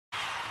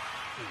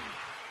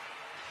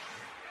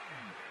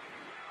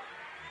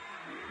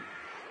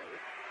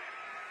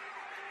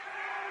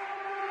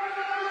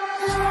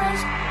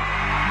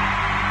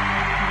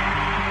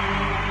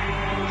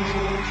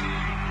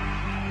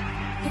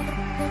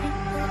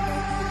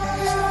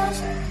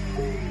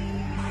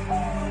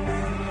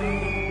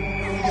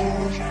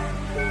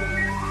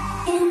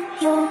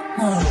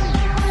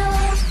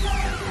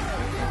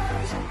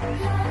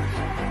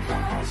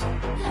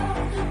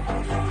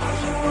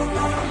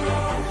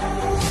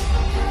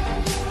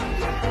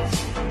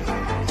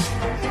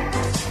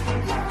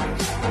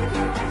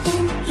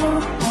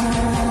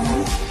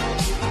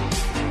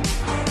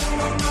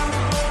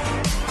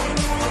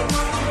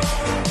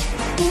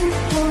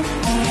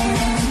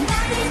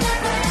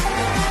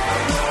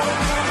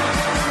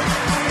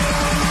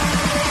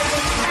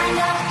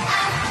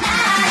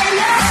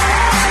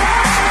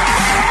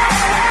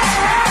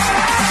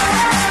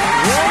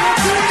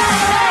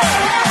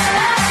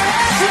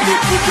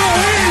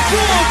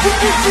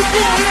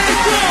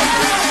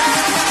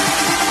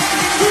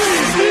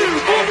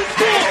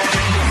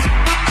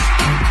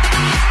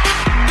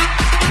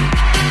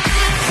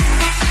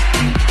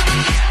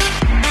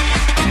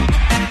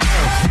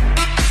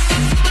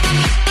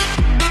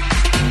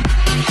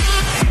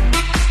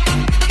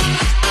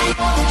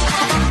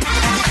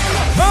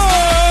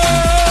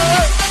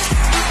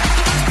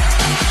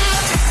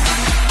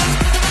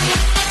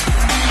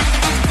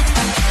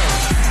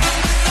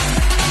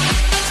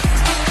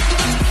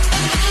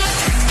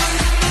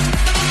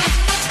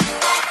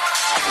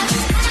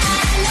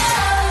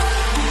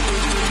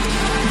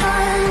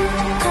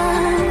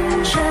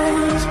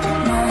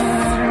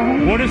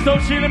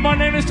Chile, my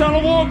name is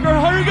Tyler Walker.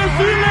 How are you guys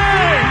feeling?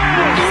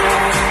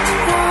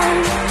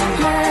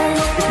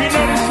 If you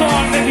know this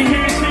song, let me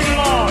hear you sing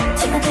along.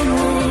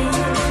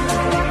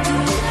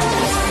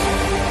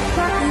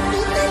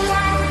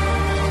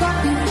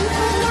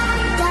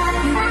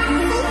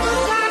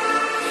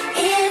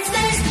 If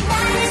this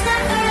one is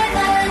not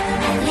forever,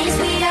 at least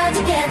we are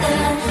together.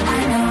 I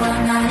know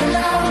I'm not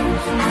alone.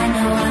 I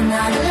know I'm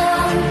not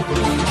alone.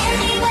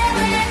 Anywhere,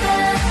 whenever,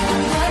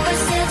 we're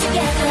still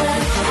together.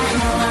 I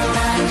know I'm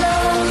not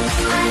alone.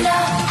 I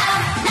know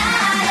I'm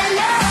not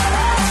alone.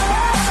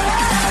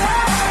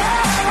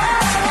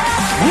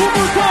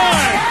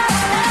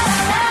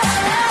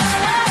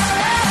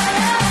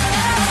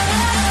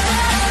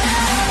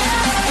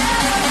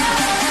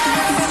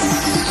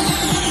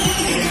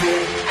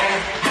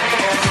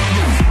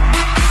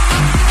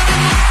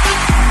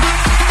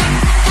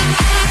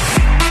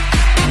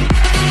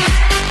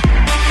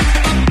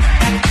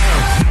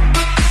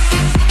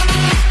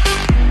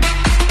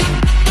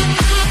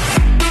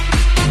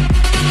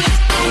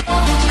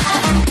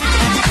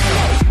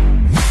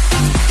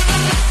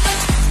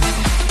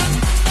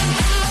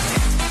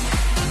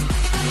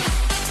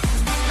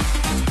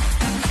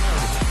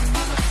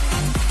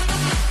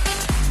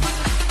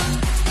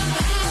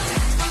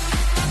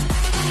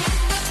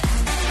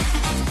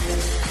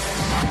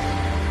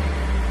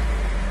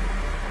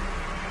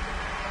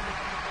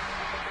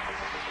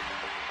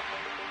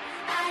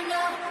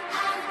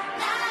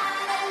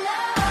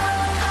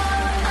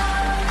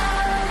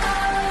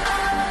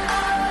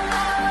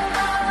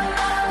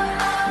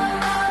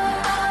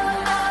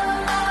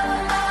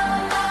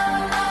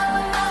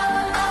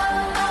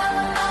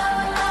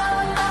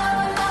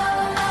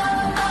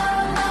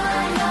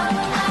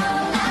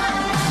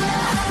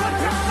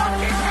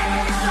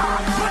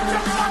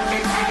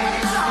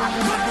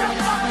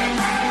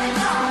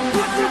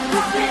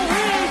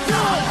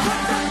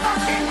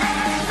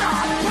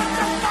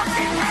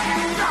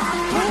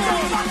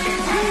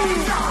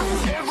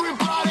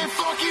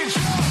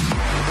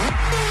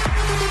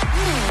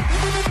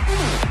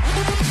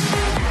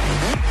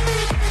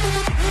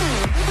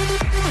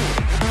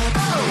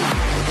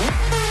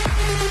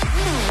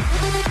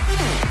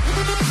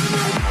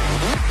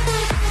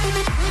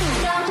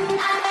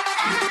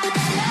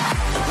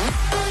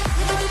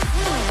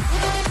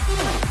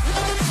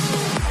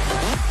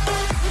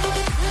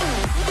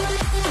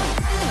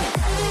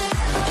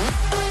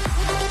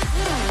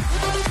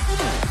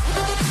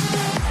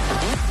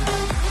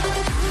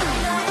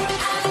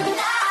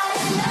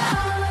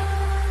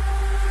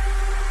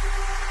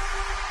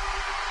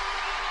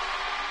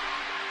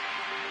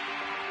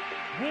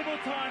 One more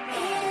time.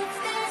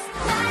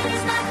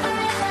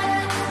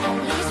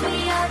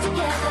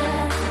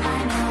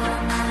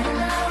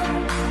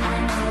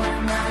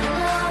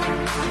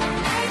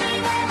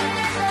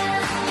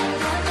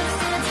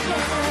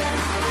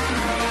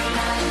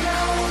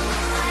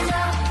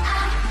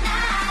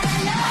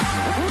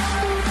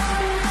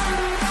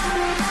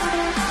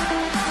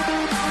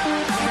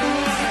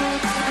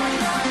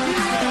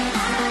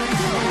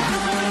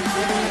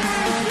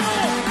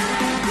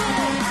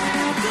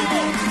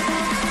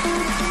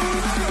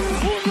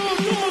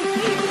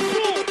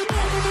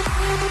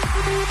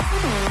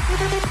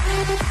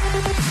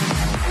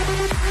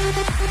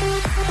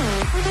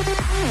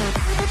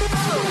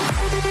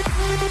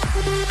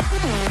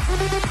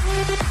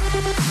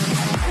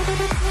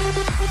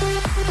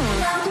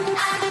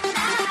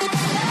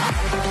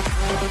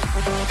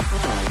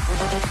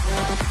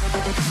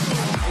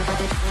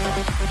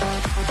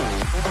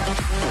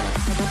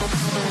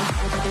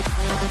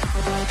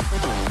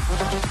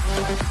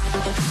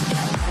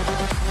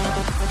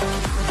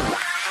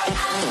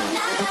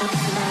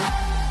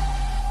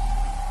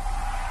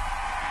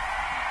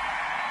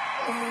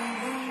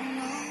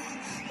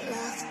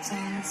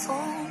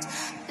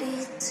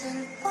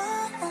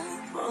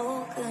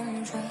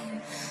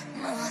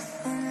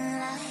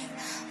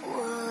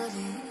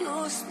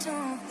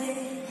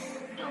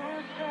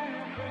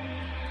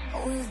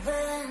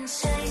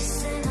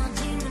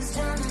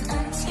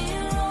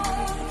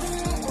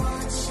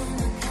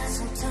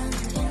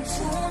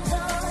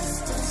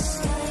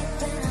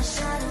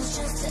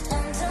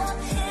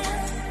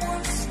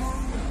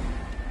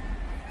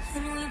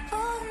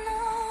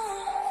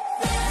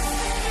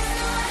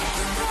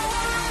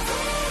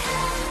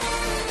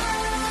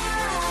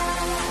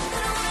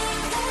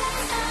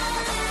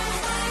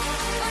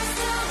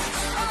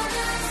 Still on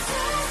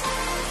the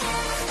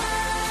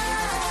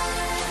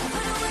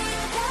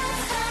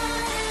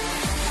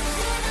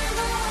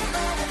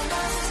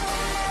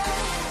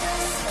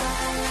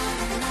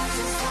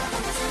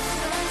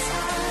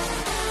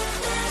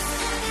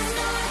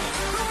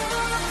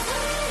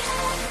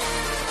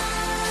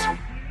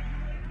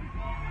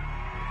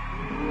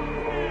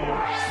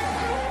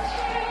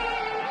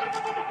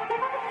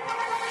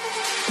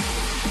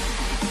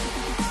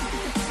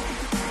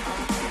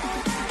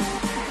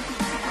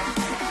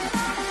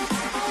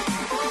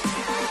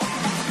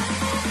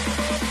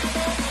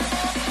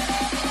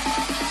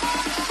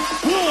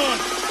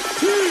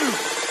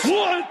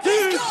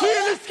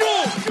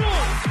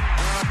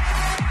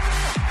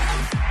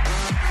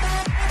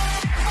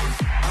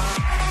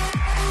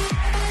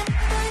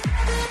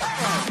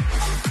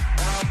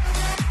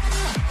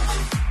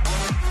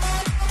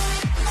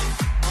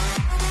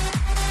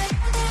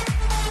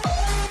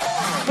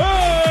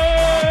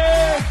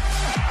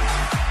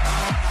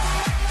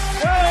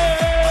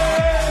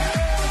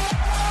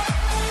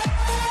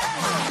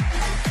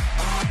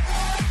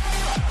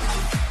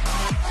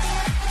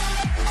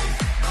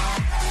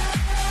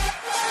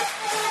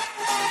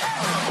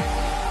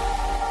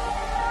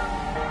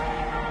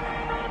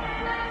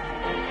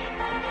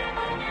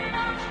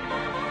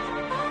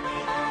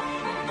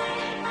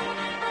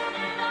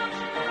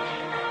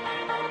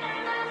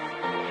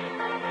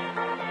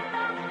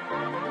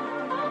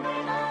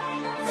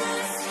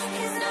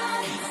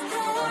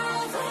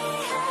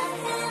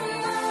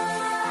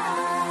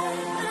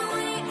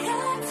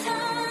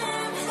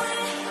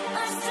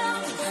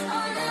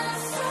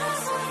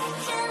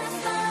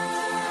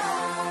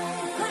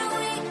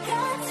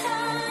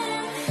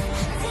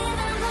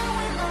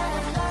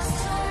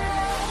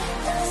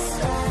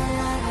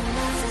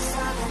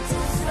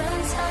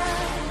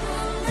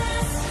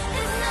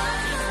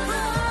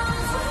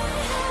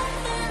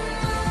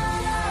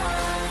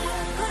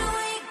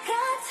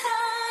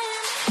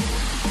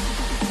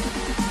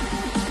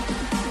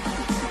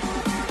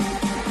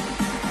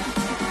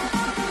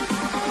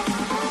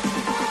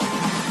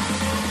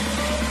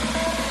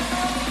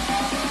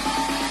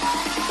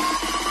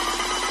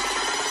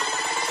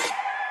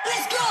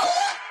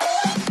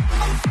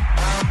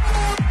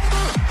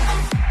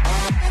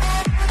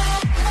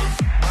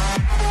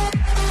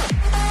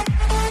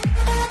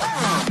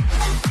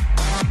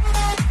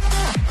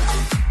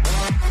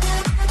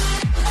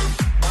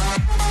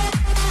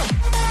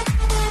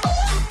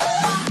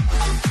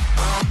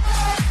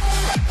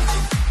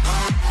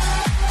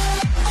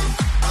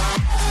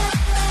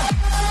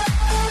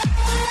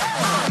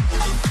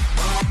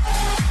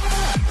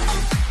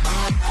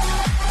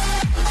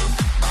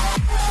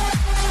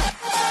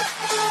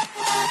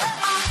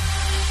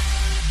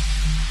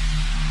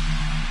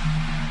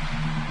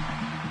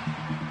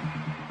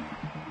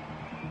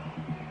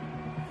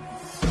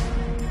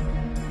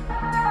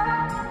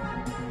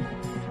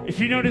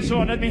you know this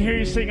one, let me hear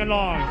you sing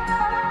along.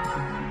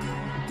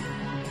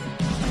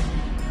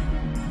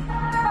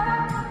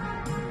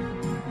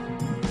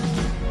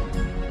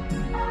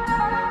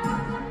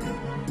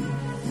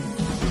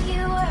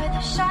 You were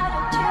the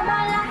shadow to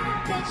my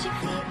light. Did you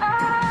feel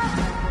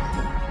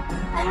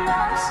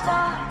another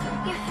star?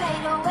 You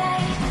fade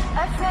away.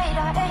 Afraid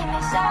our aim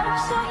is out of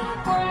sight.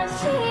 Wanna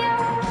see you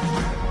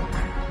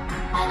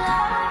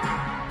alive.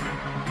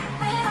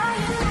 Where are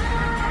you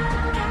now?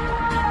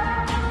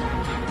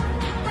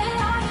 Where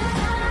are you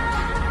now?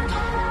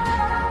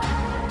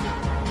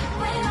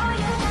 Where are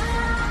you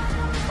now?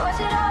 Was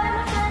it all in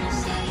my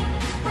fantasy?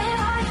 Where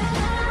are you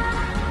now?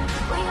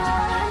 We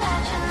were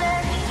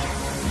imaginary.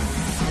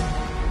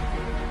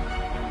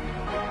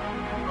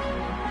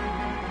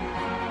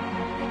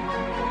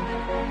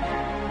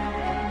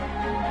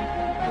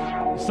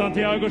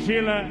 Santiago,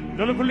 Chile.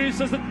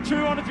 Lollapalooza is a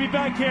true honor to be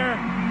back here.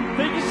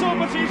 Thank you so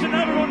much, each and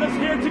everyone that's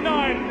here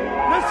tonight.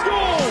 Let's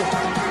go!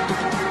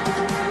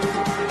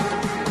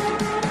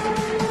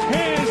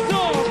 Hands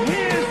up,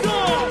 hands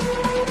up!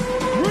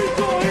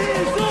 Rico,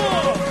 hands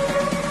up!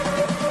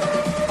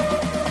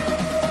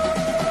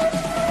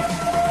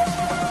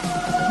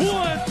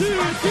 One, two,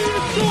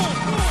 three, stop!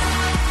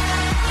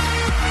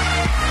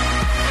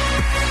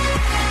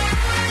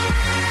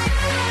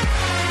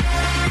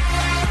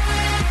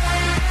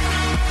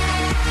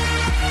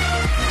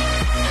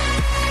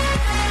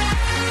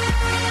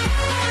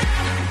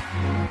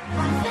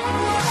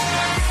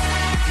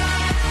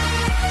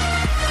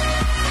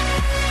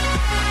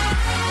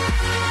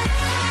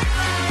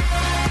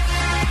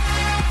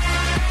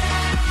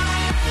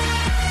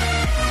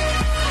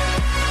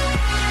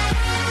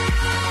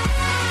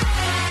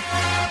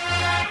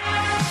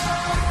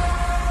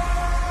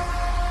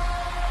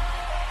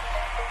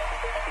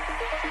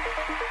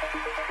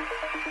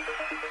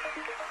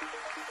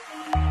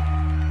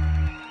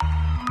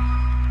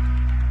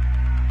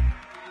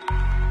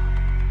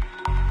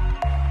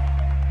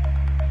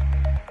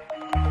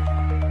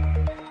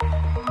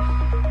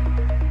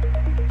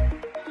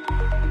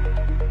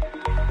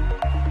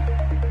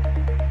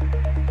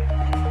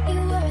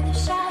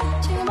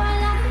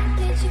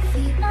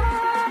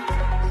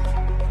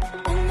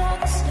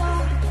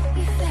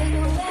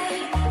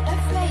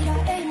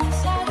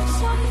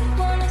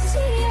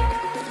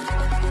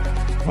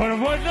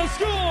 Let's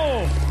go!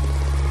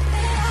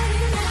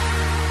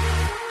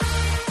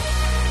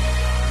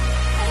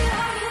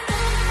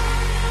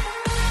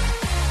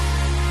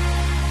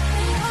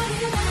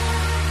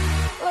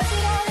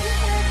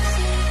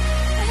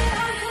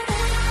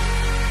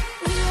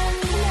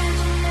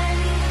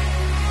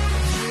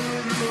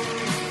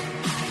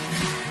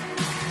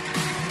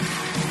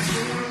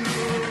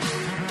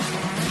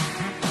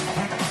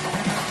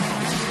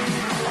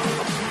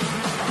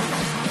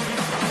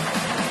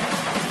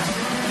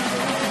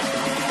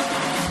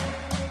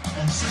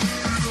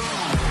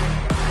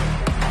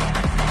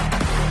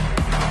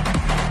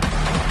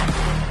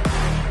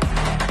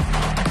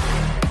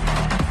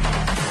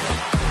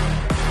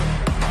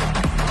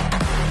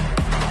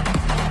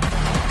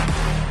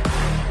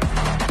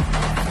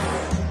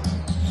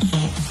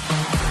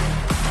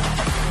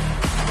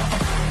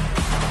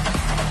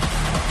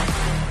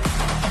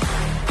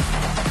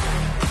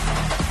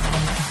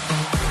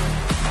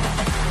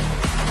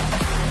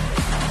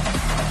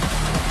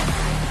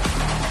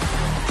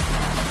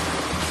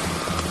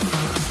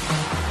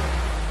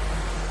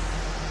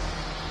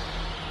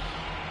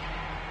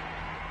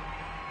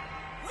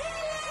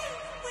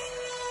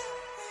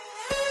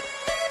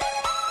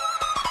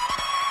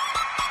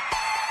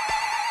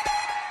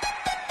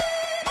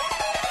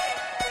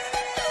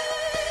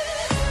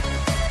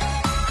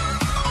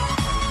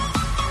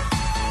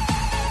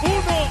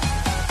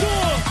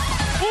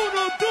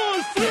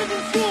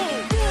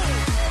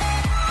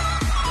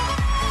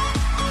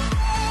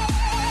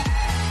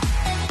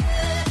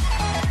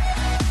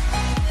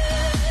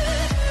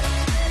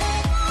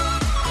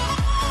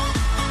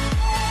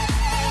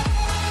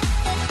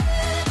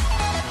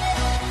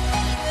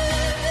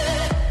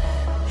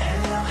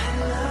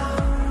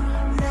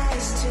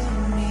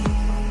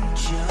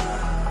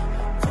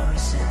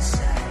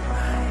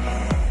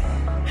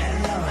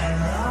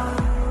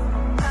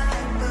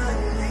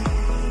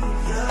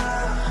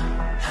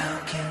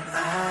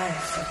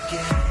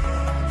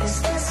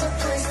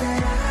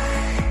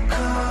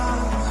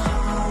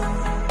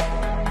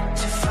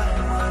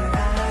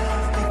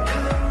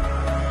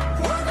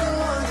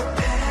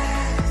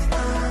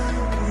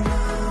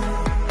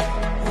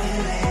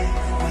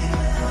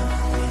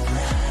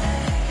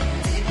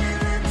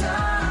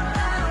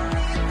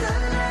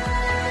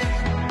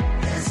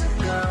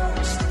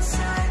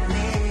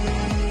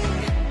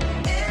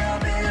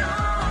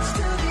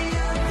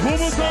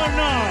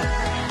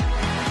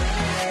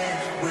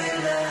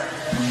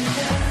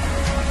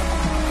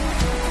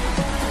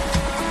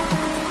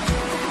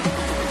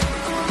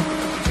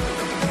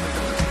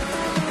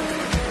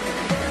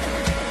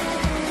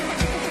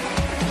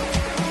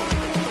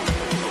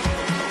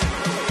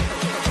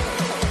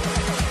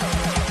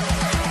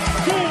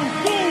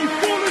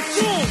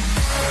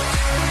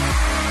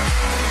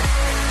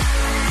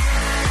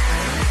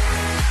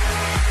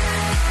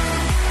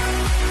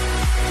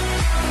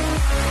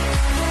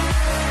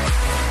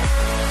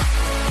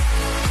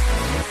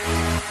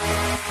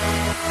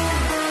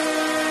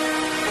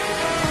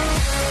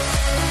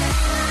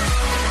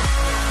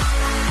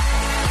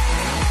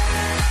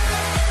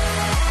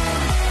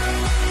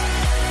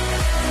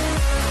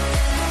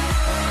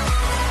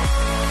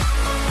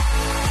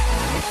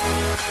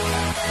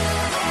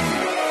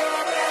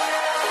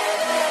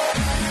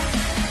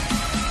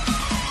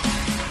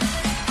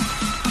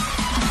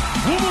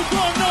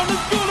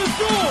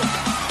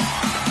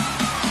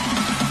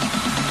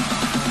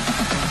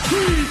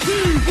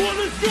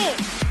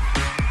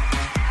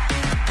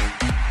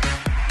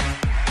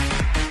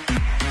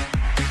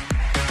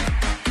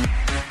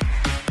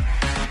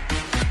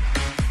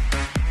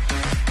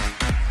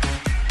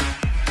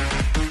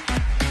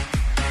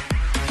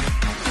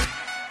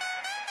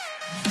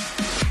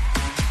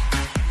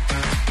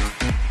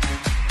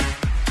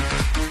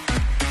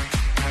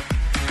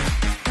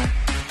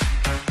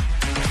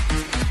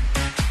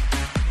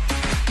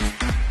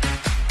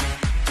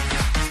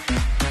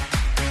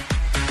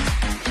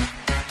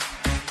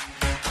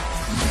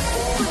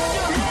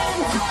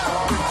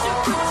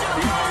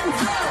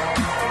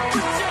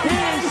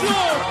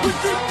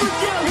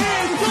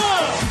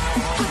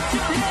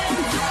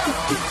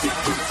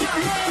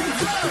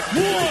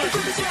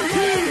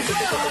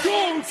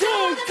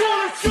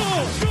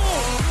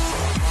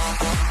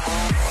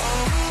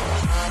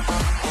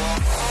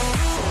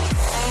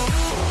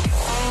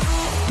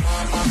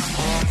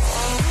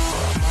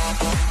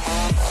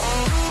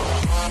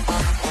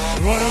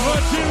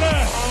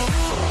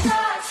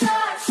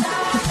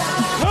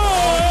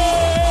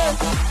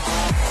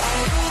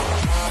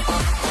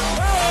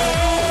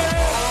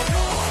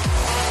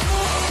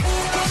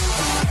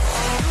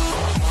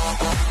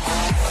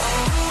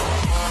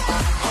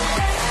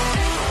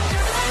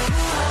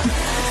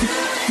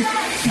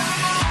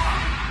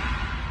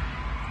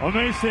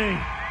 Amazing.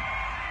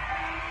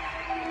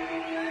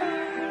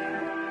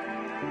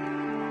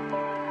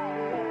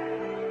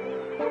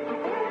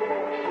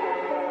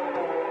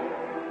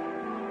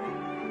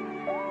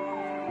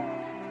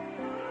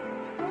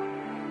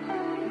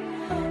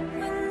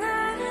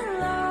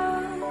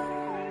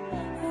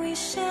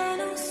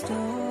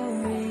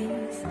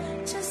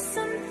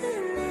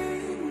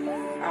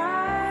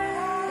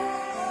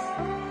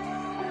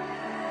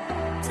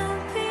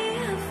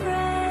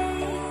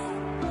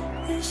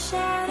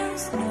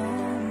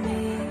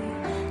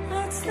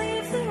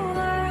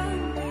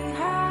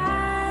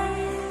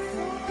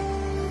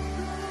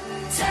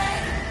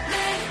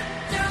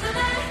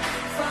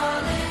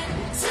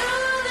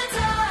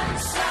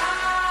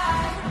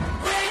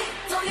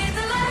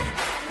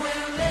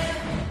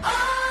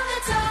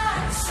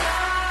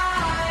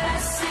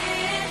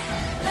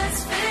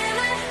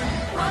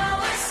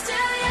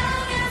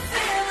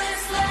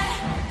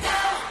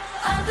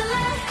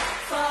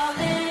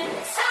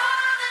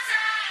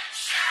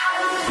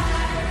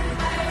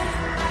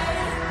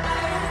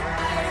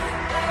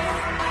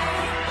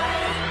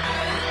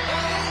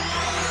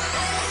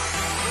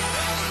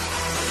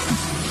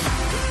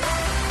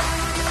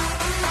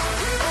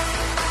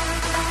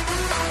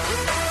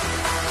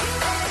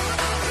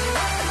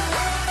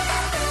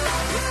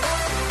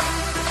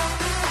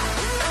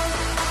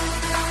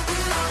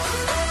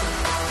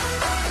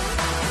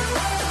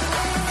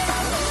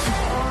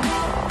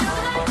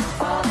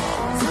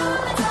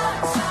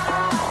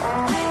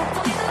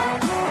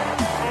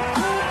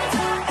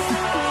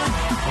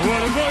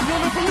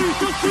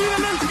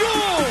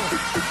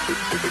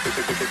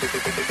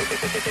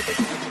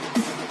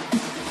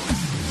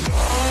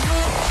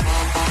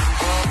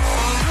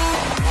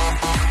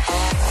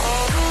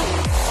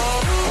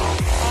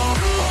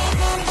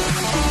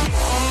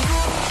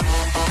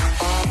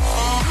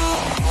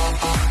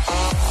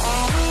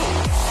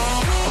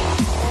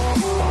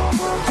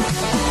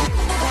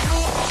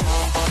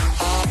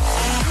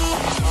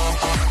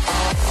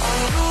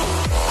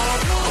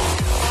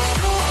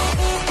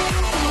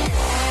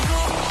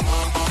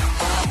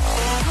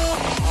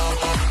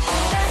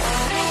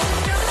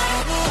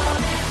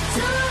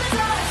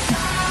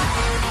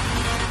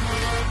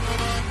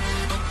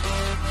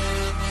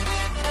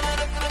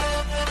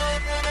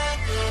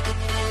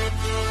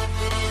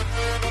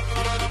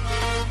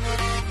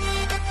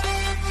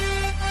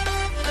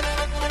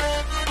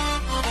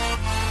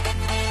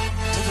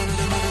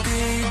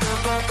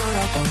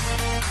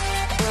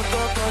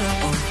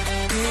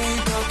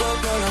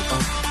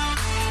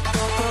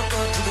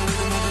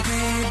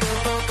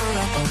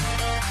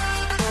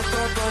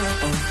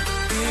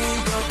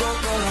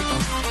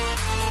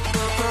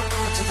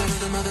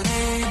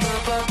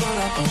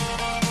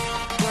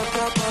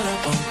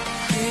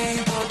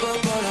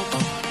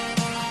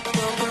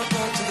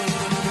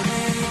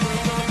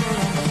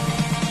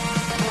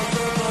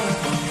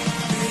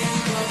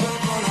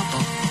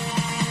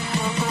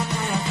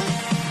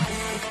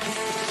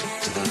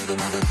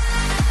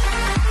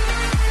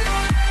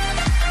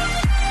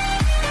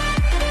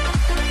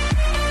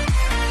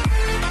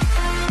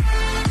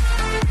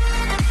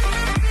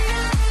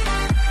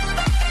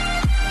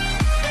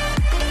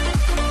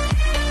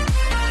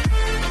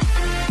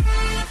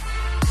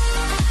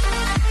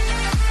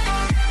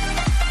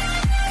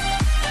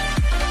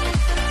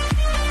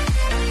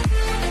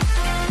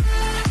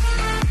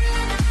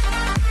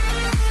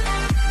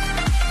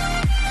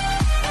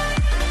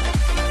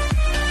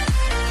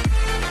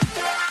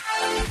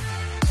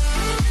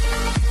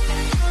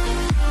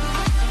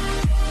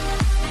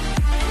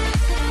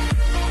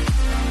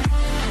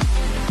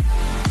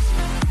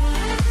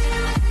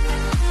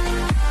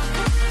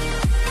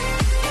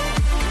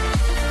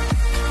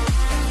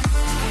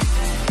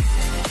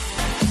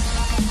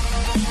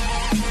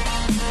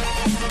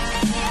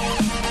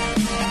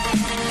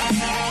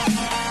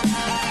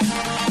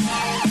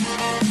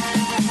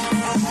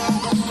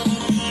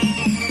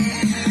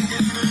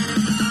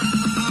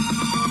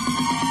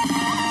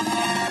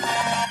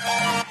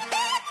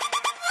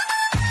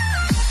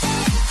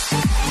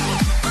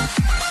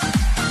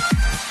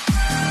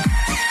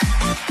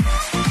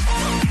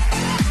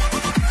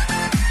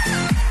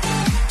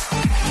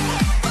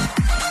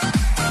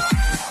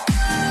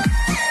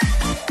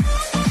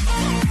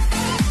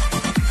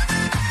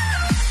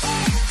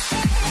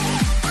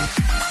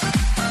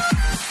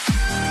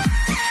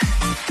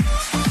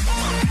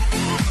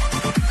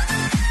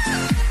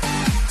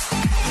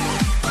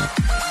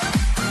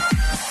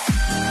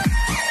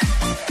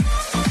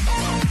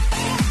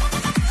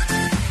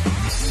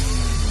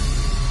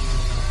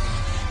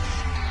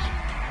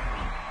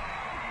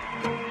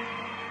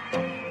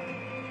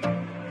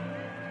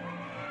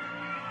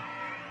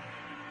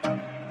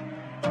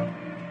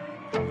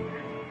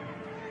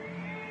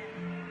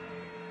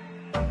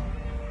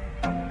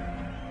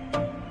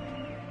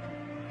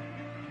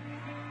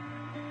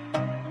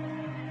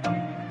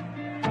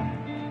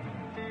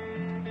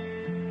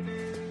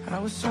 I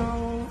was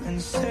so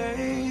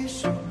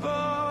insatiable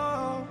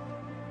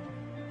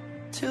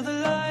till the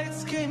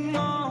lights came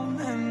on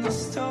and the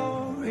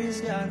stories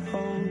got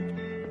old.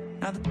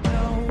 Now there's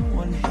no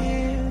one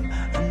here,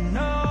 I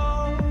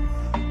know,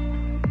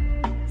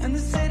 and the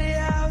city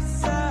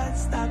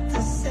outside's not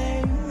the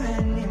same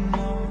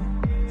anymore.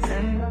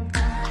 And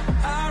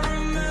I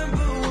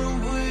remember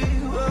when we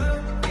were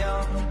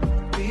young,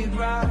 we'd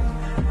write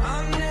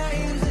our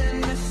names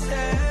in the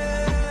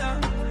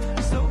sand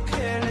so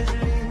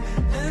carelessly.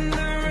 Then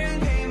the ring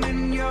came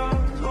and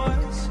yours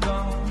was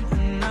gone,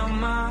 and now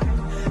mine,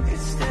 it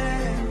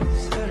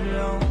stands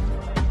alone.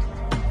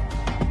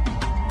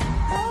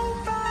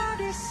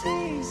 Nobody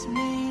sees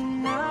me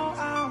now,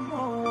 I'm a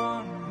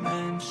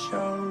one-man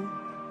show.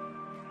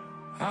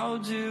 I'll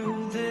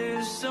do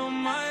this on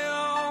my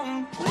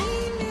own. We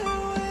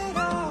knew it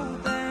all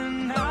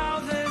then, now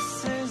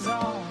this is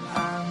all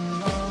I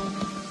know.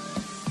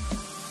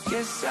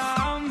 Guess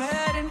I'm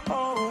heading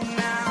home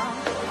now.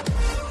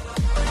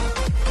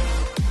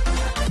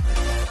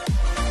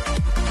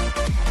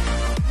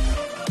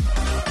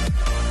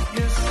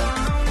 Guess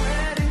I'm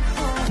heading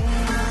home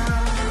now.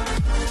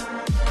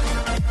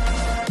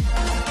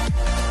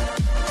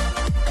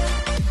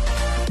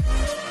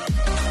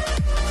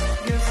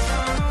 Guess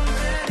I'm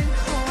heading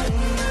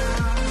home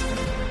now.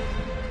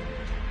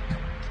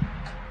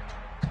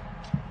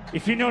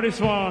 If you know this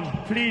one,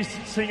 please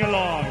sing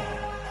along.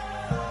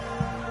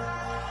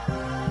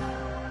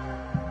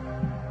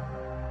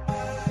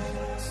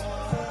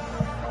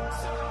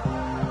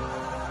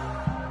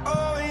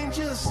 Oh,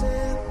 angels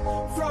sent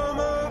from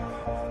up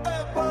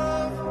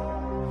above.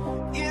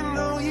 You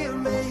know you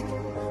make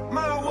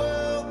my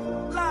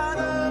world light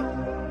up.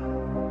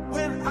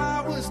 When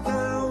I was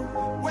down,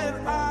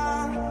 when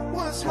I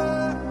was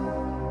hurt,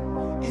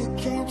 you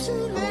came to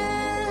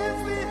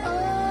lift me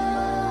up.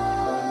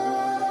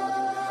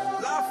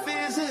 Life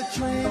is a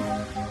dream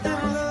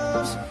and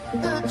love's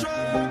a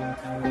drug.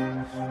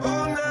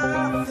 Oh,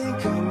 now I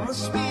think I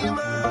must be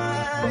my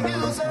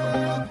user.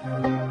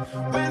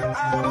 When I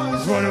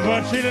was What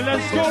about Chile?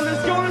 Let's go,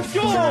 let's go, let's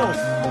go!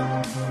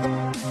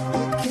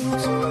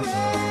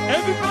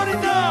 Everybody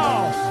now!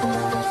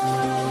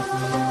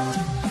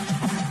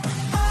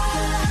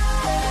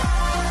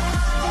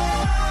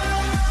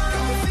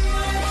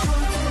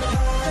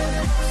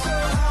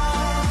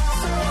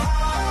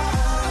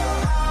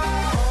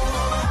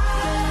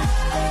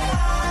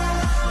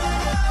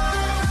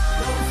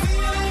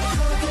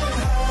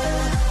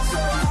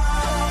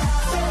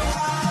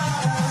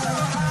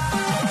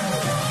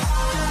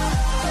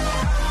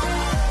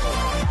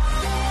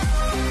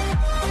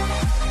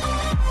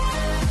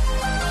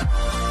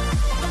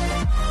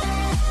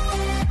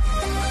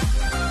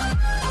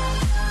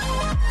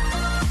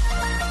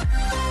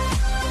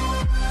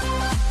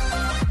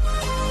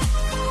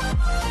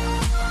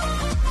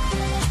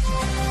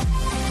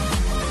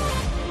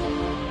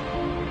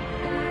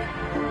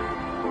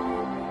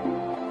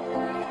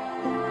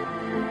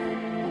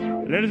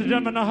 Ladies and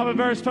gentlemen, I have a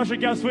very special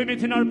guest with me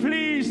tonight.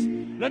 Please,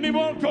 let me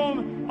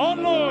welcome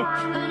ALOK.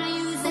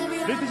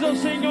 This is our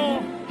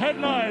single,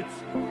 Headlights.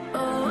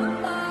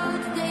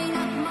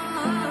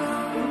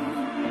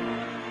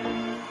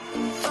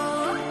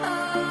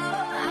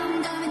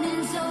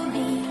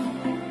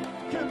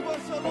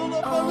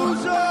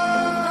 Lollapalooza!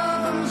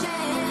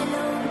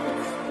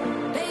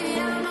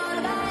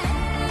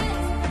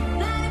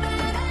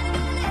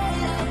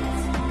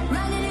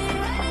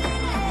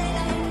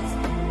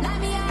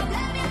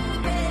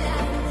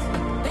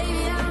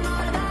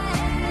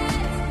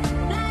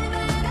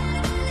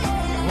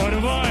 What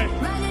am I?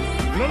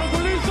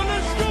 Lollapalooza,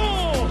 let's go!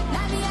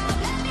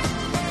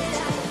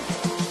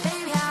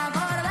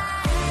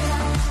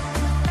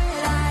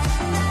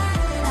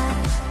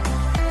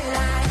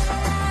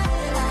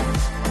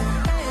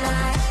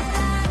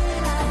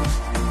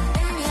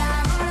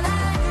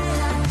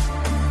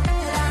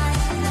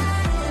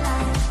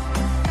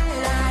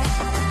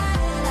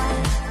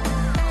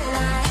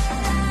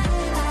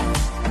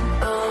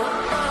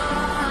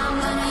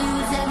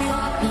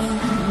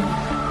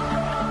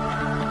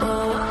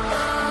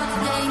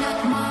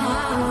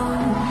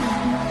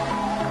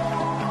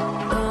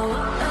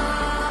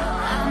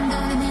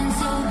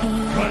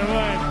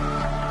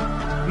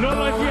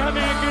 Lola, if you're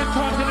having a good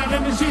time tonight,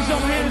 let me see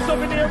some hands up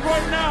in the air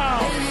right now.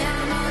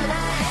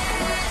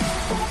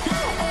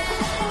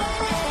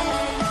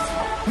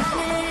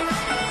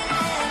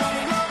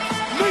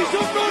 Make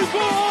some noise for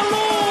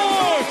ALOK!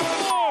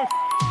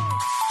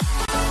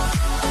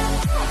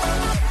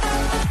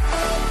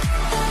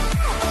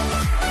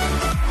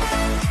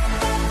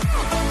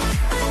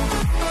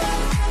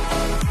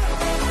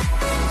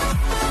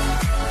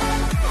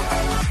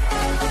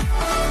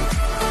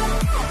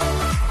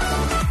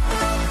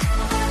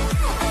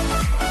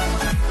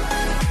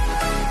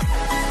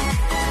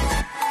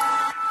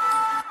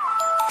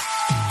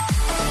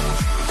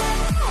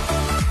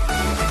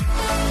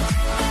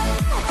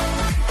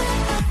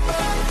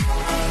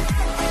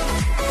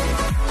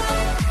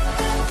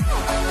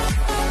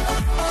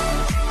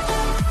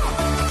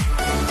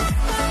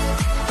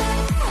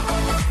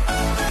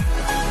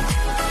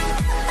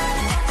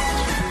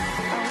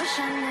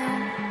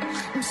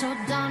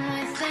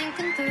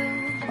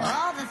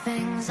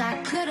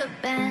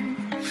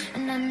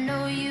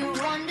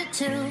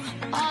 too.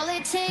 All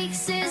it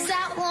takes is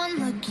that one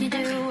look you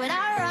do, and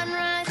I run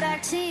right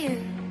back to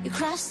you. You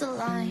cross the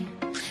line,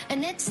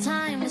 and it's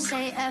time to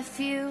say F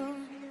you.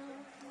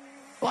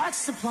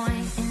 What's the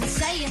point in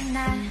saying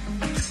that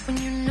when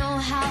you know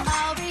how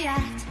I'll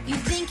react? You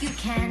think you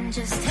can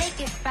just take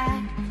it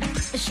back,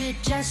 but shit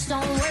just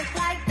don't work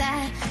like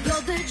that.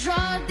 You're the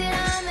drug that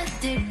I'm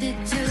addicted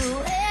to,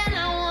 and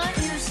I want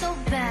you so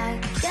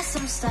bad. Guess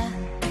I'm stuck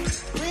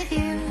with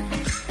you,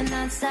 and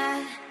that's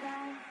that.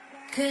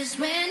 'Cause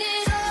when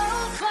it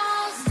all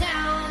falls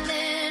down,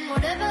 then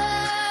whatever.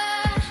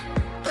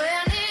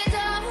 When it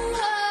don't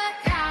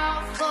work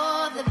out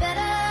for the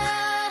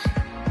better,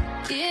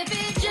 if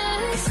it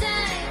just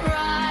ain't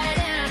right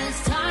and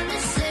it's time to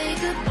say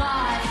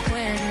goodbye.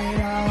 When it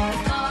all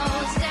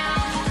falls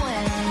down,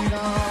 when it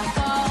all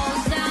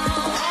falls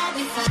down, I'll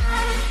be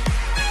fine.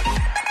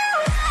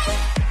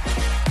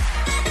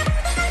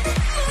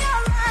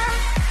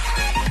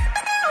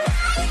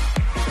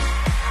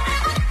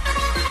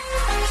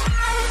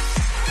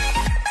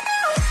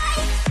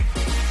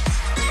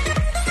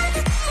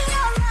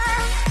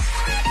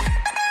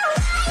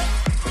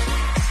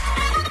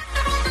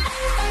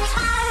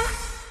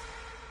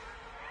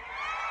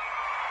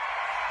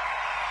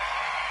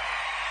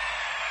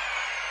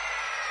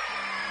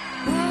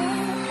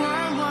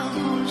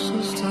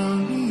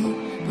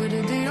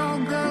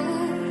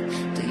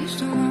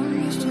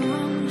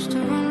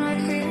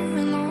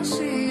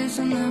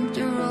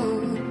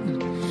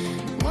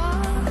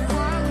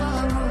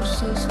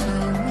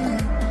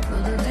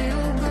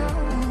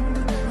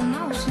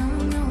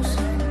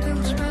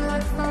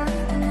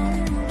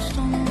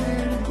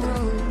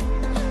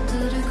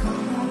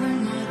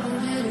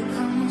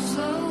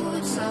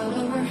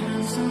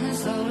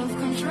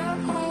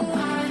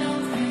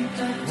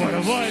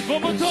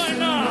 One more time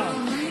now.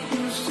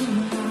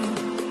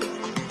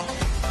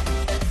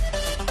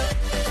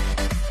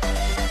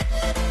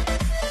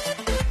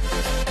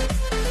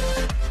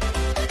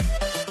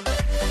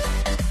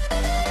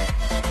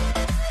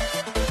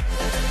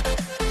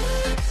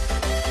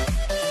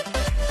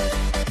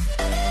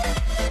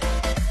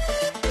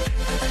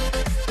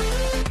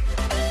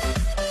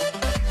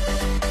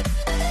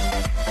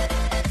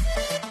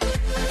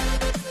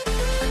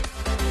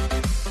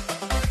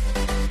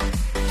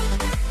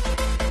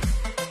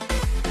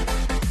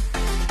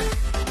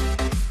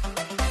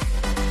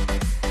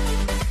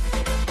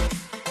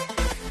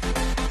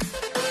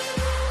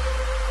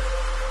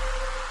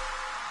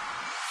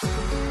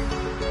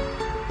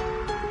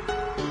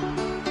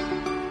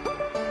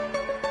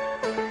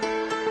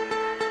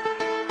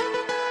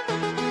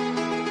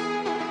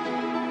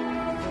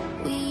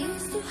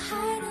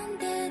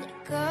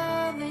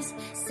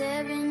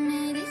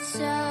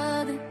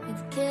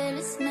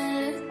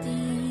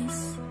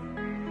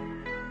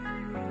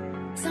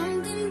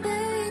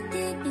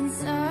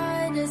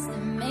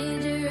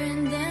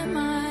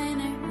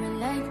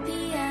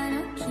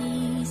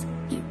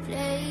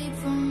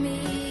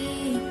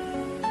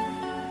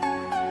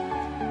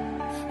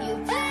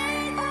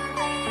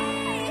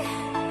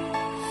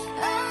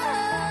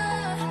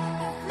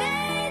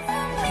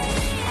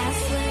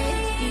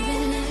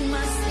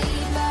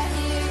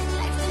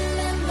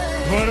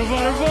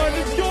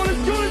 Let's go, let's go,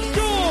 let's go!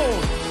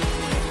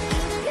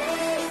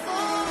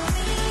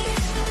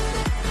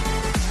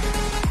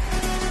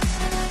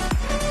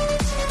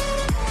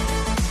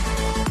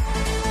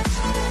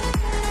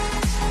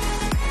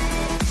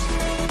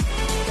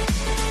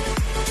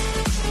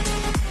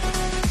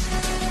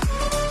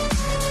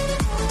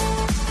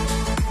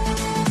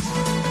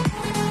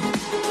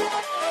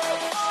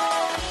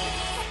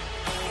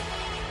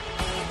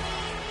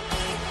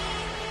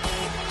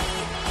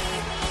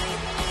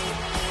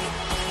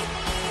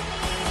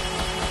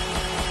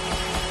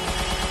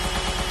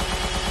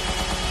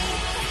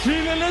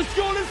 Chile, let's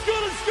go, let's go,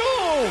 let's go!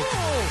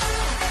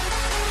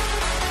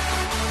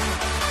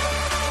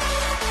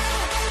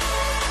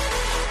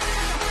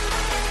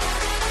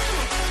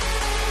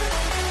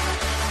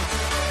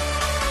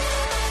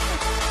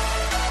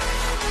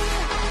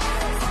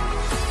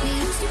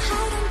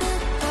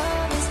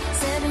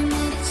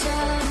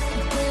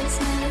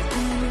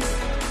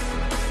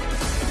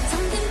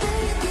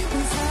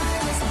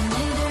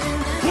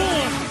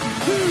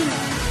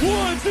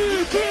 One,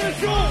 two, three,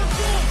 let's go!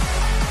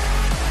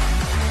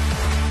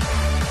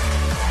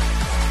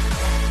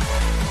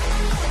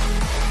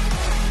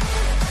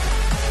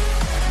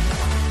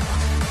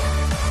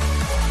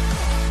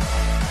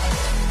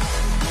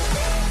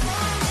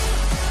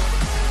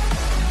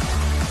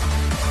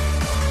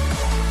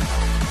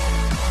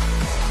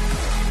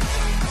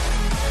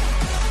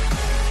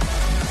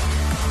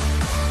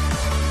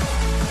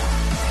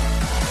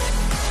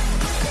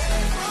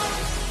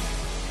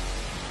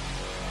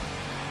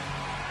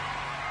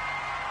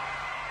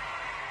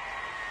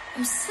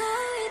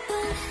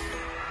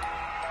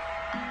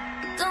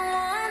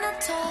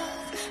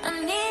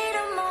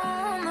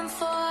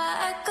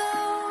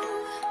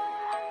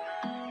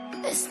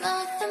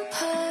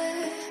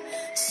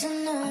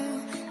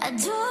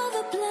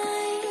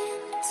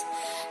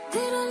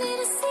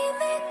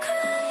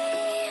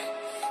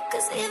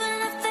 'Cause even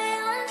if they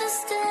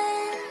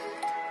understand,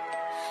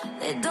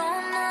 they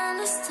don't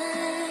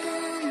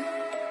understand.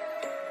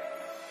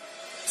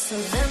 So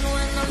then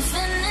when I'm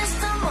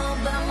finished, I'm all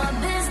about my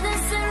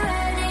business and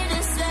ready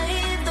to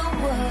save the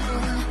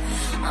world.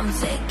 I'm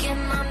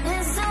taking my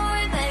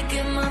misery,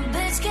 making my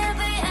bitch can't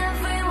be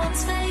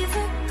everyone's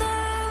favorite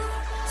girl.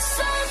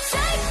 So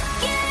take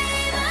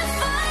that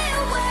fire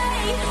away.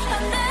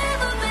 I've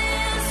never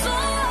been so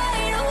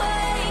wide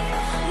awake.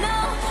 No,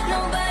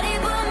 nobody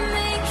but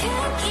me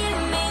can keep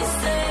me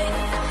safe.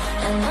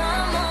 And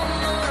I'm on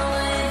my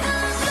way.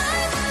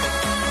 Light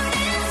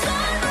burning,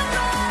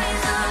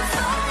 sunrise, on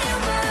fire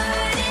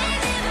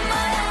burning in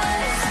my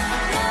eyes.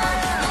 No,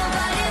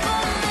 nobody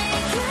but me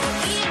can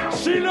keep me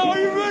safe. Sheila, are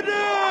you ready?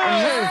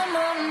 I'm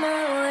on my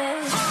way.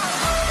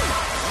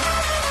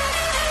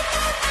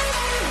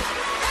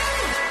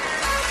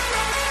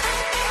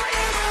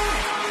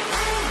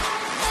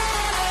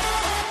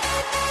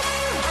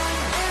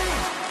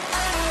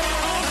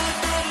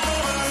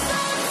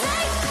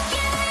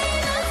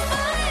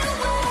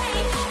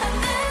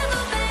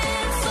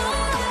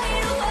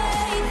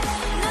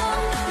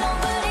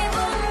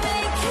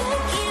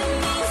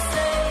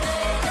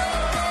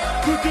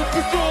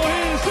 Put your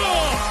hands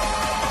up!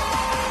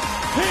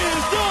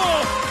 Hands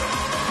up!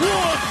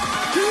 1,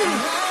 2,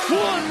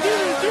 1,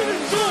 2, 3,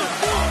 4.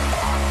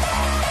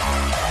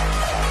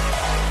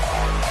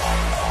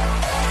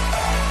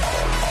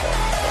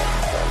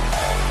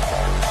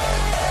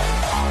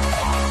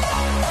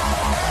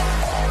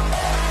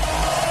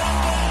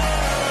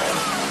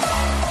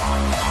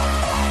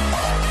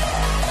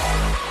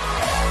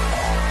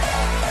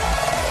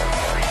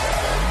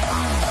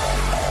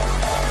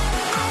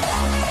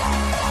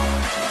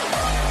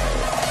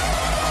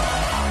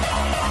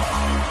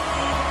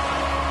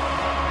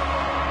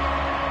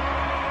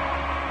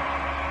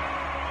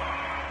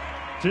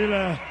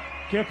 Chile,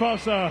 ¿qué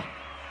pasa?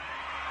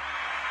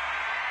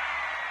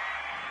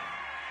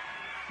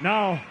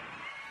 Now,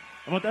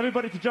 I want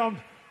everybody to jump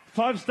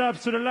 5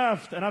 steps to the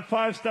left and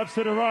 5 steps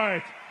to the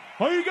right.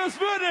 Are you guys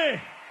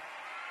ready?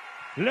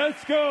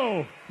 Let's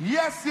go.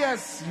 Yes,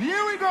 yes,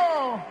 here we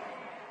go.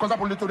 Cause I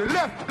pull it to the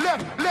left,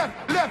 left,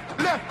 left, left,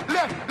 left,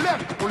 left,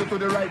 left. Pull it to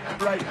the right,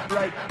 right,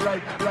 right,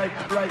 right, right,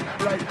 right,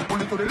 right.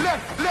 Pull it to the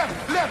left,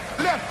 left, left,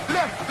 left,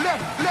 left,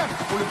 left,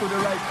 left. Pull it to the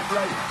right,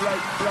 right,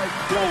 right, right.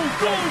 Go,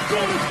 go, go,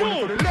 let's Pull it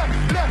go. to the left,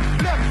 left,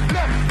 left,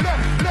 left,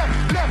 left, left,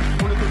 left.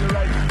 Pull it to the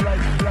right,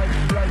 right, right,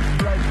 right,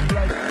 right,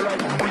 right,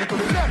 right. Pull it to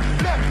the left,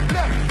 left,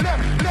 left,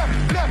 left,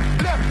 left, left,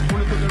 left.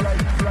 Pull it to the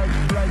right, right,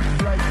 right,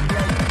 right,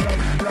 right,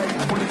 right, right.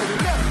 Pull it to the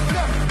left,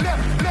 left,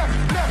 left, left,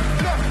 left,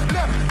 left,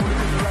 left. Pull it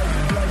to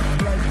the right,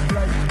 right, right,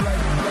 right, right,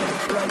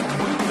 right, right.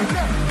 Pull it to the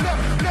left,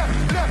 left, left,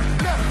 left, left,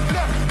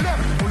 left,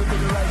 left. Pull it to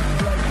the right, right,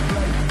 right,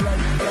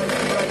 right, right,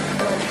 right,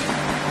 right.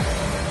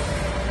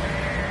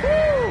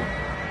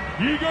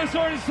 Woo! You guys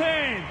are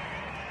insane.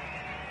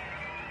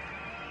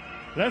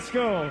 Let's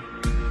go.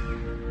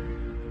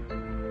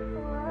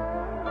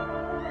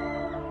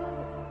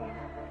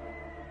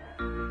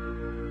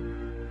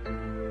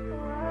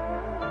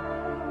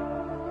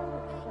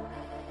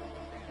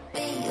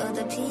 You're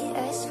the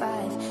PS5.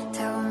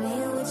 Tell me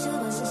which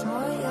of us is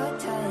more your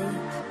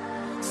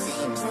type.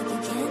 Seems like you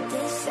can't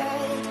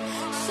decide.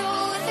 So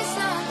if it's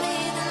not me,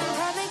 then I'm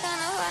probably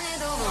gonna run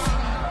it over.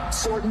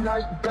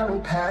 Fortnite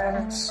battle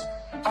pass.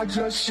 I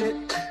just shit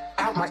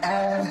out my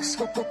ass.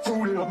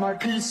 Fool up my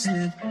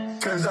PC.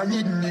 Cause I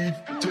need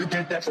to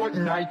get that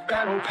Fortnite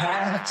battle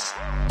pass.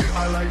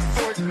 I like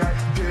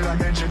Fortnite. Did I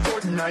mention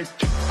Fortnite?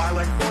 I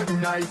like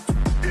Fortnite.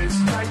 It's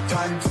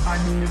nighttime. I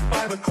mean it's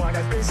 5 o'clock.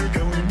 That's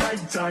basically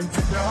nighttime.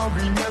 Now I'll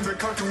remember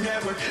Cartoon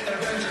Network.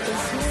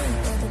 It's me,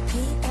 you're the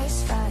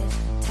PS5.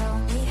 Tell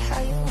me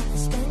how you wanna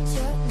spend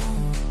your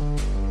night.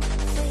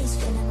 Please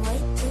feeling way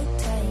too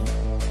tight.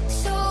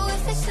 So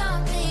if it's not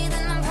me,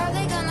 then I'm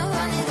probably gonna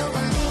run it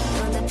over me.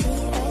 You're the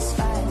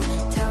PS5.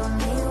 Tell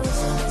me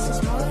which of us is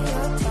more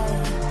your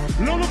type.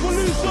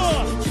 Lollapalooza!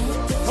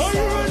 Are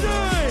you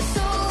ready?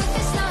 So if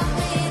it's not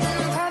me, then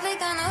I'm probably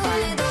gonna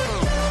run it over.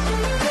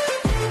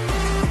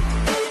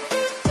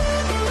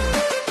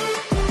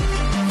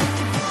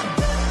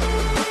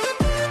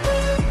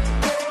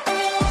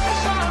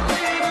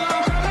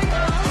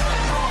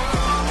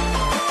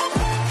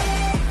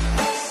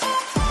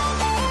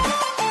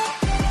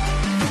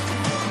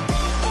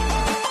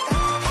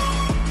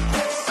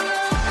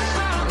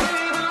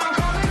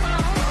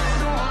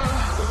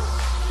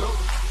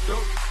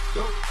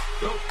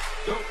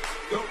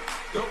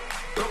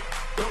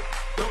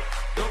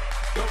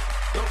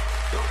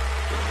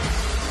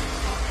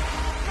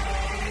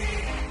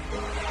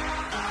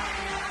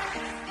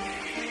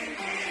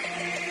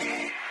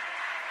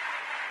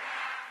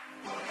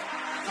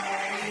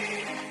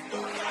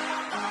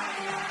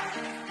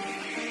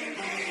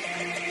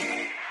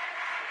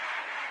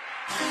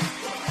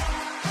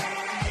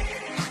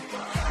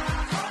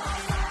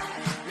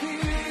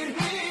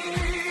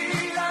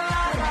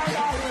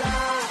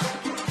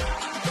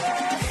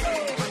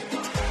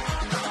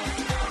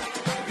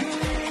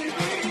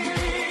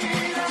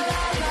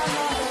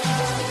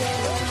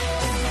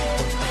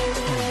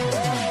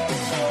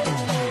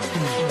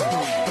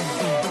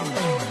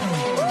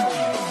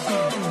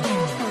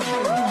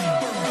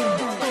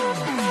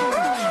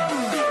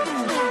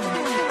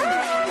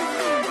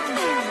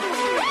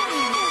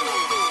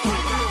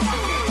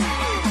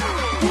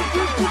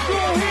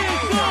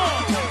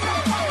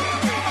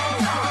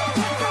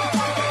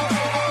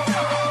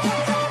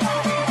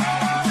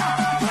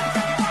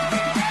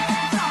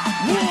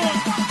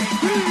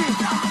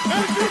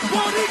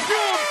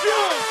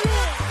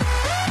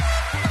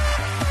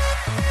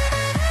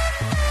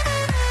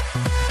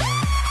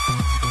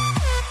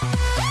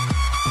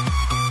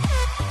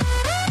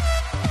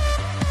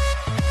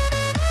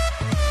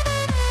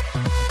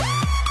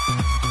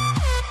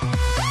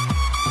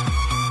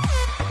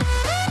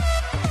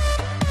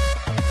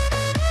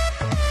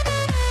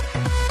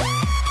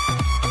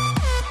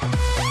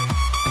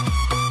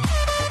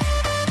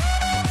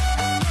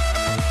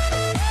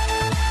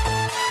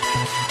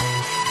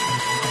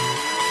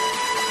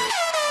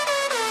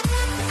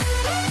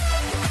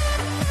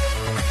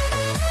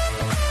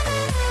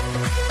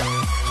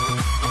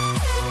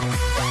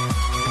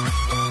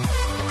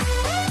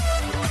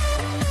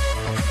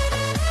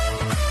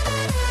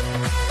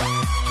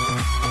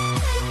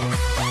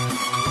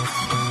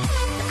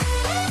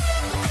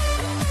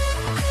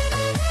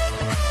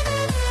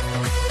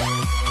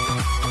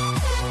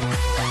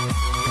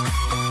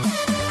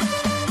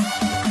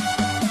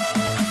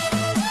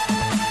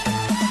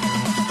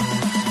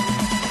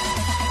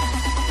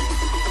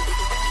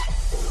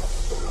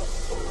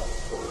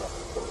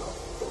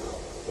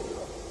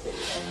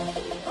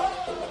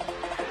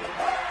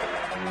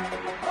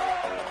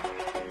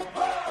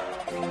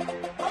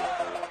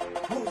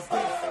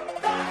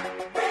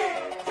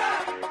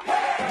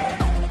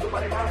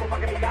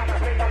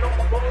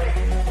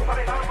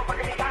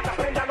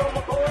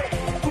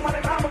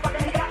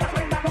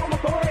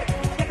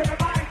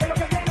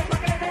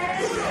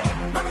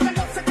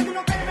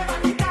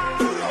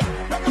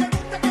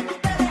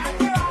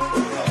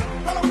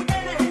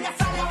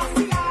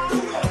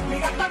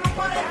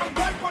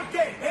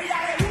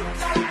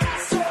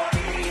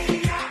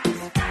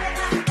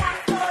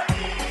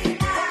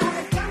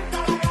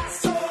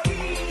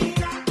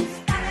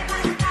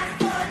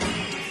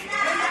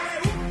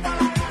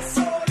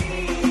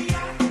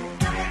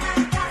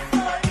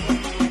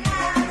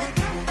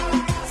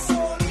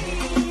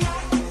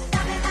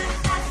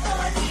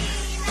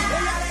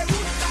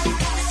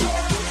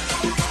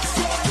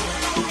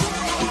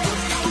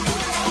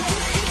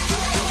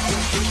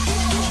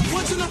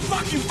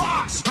 fucking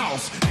box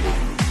house.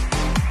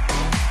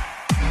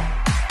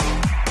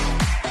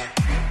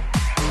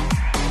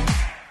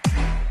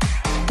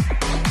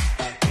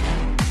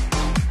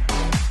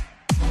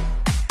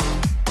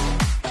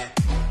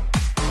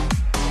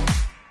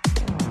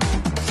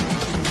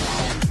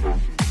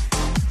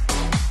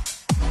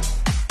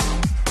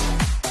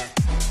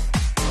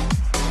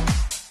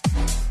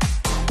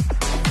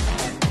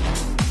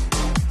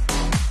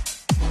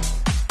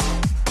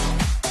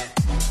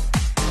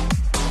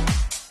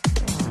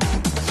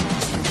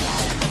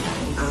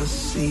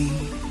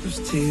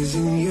 Tears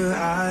in your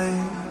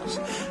eyes,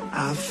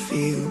 I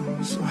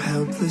feel so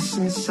helpless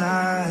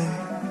inside.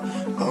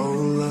 Oh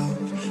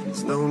love,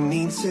 there's no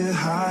need to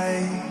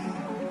hide.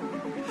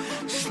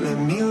 Just let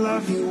me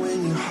love you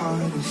when your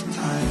heart is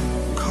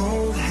tired.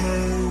 Cold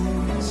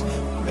hands,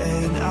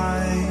 red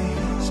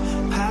eyes,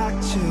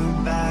 packed your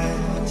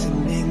bags at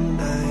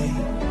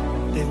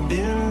midnight. They've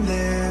been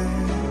there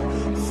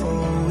for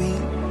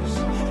weeks.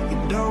 You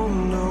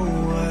don't know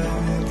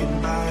what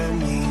goodbye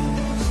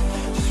means.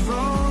 Just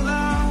roll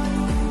out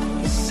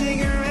a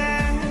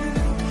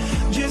cigarette,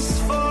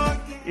 just forget.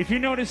 If you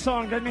know this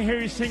song, let me hear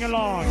you sing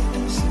along.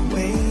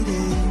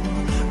 Waiting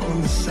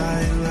on the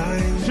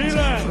sidelines.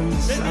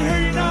 Iselin, let me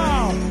hear you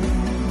now.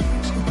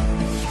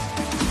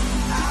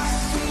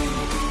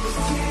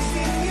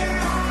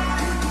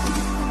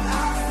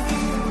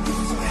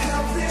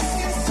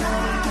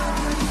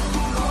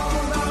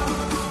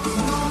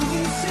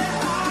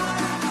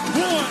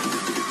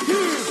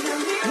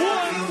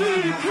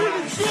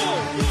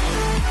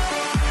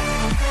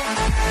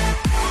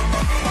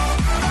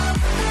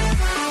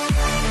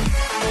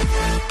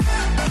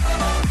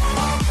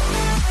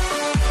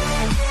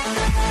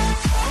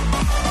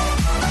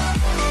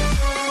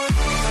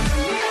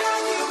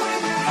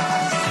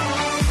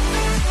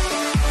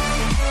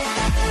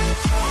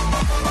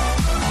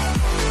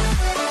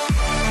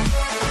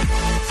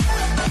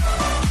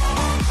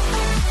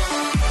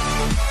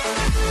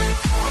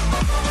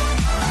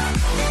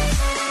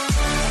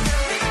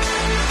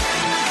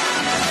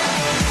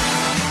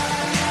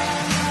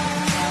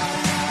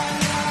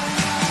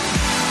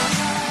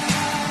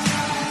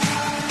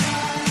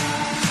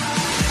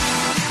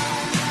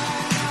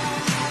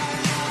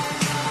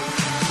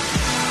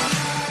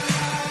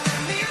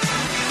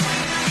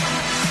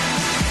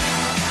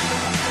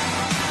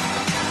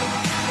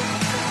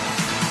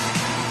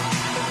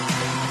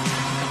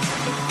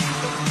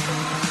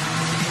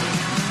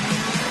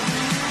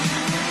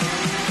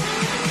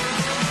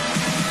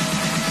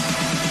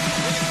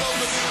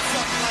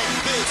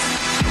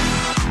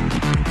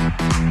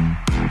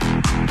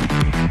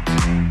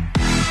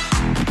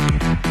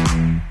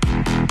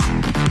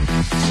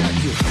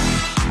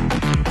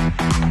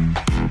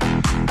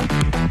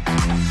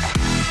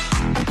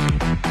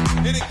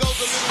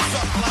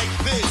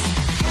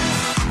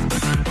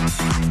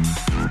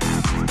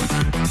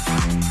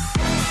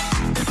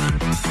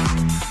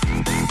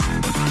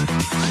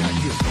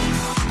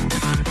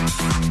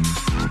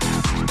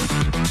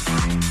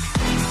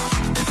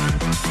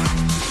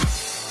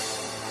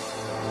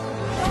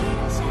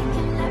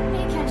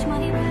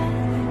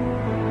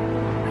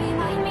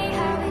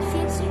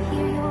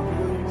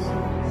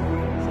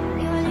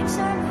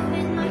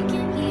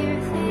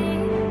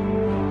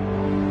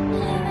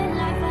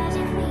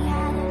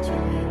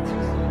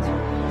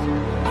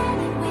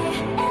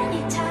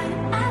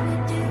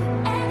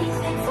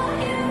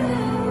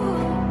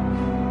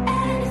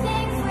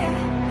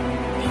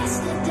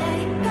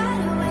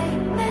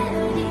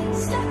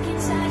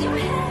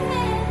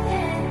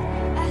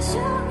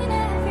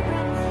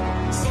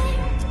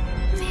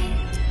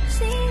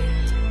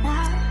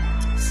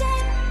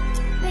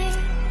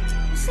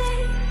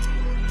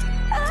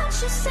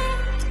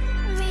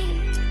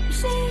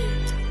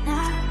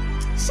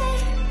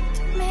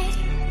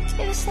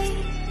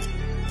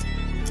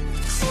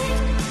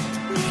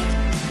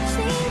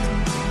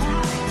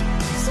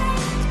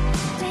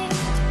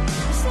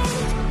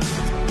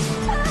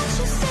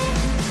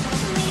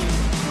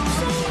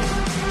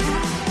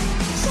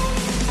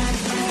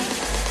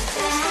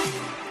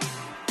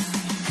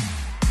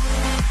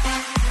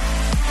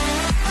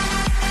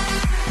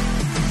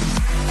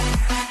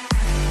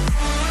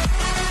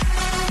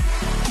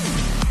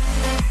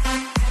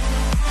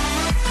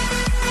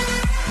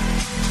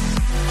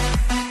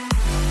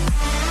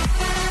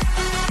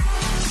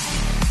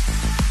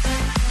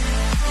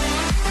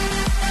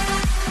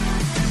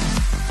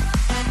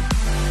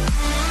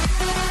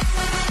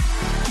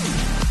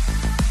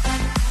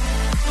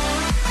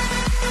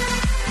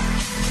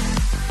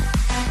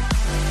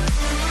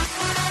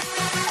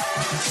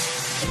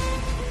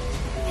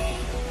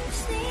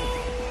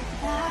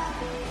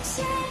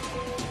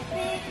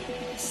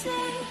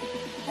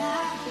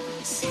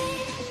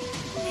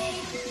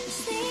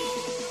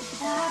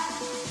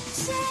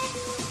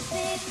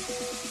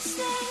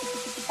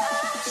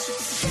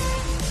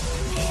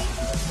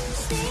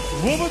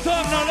 One more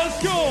time now,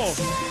 let's go!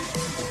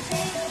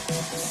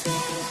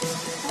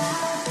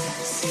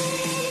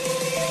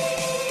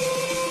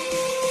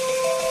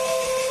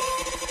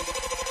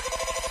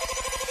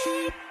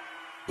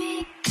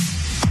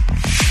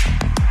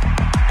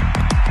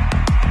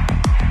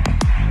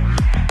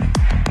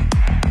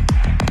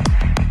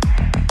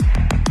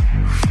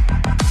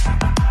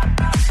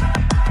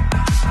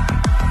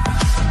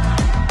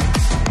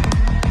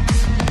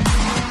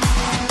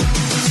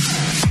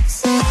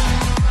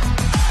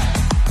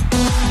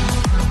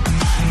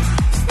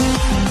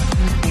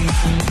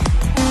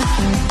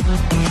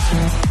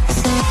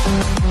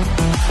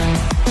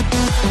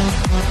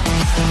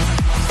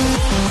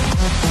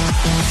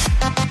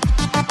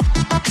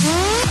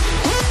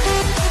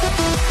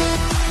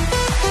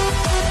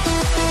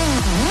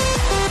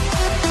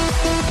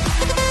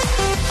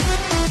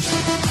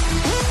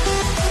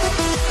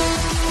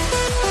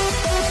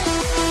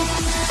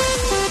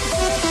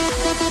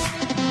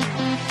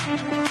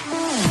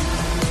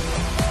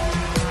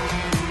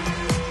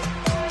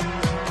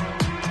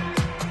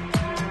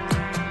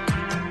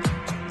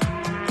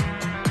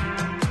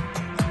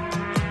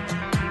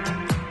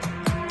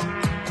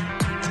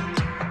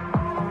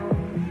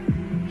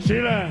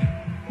 Chile.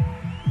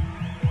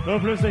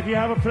 Look, Lucy, if you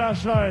have a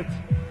flashlight,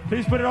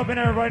 please put it up in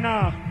air right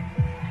now.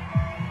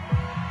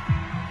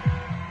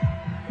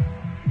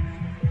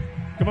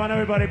 Come on,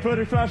 everybody, put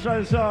your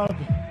flashlights up.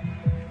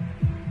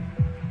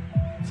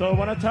 So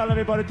when I tell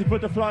everybody to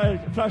put the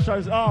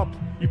flashlights up,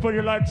 you put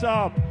your lights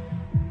up.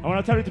 And when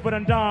I tell you to put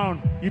them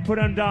down, you put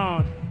them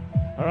down.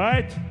 All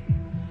right?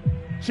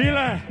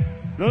 Chile,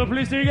 little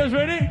police, are you guys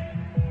ready?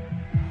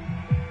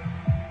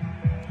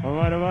 All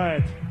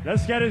right.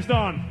 Let's get this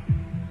done.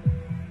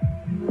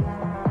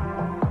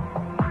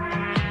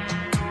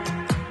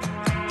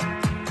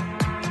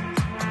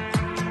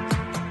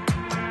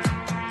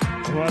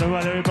 All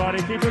right,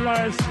 everybody, keep your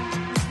lights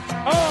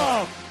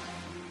up,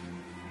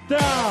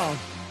 down,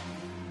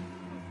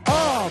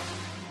 up,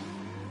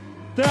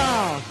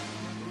 down,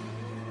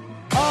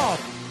 up,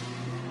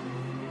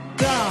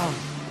 down,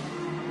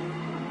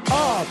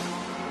 up,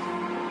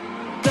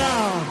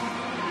 down, up, down,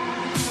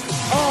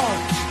 up,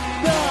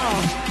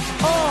 down,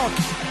 up,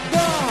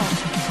 down,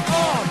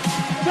 up,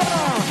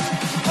 down,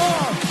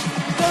 up,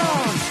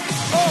 down,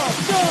 up,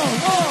 down,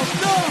 up,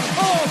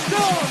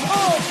 down,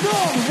 up,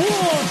 down.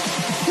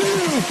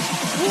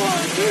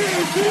 1, 2,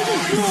 3,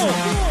 let's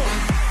go.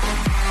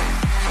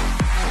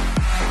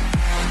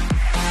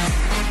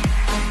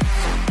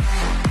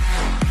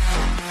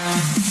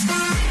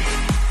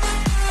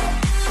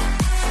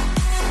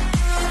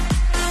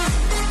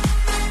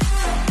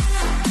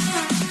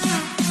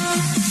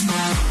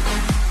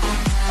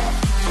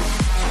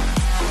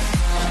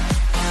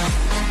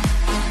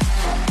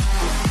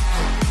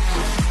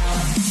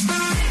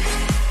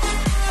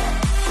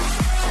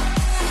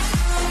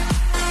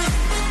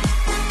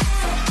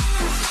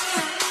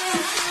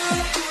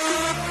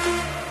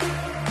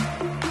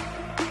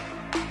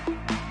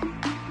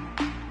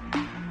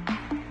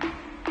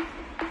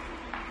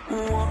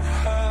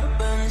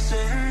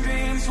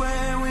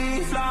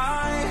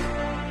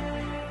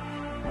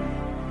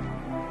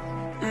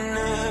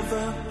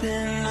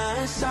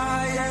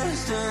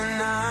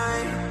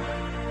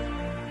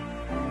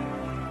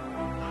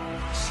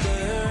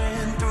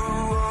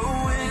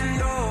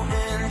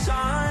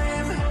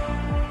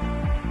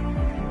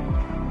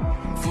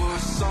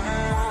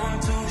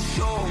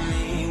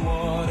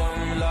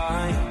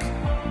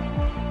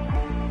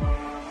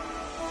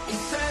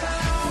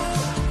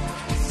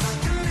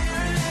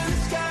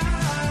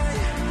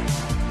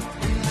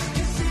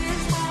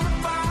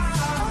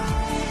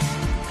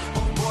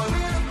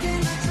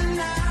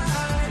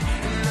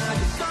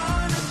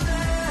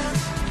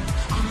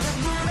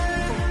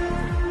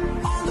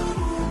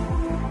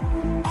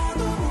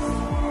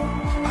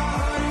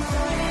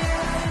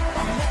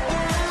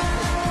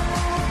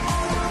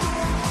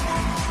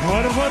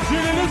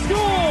 Let's go!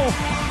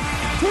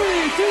 3,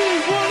 2,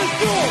 1, let's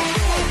go!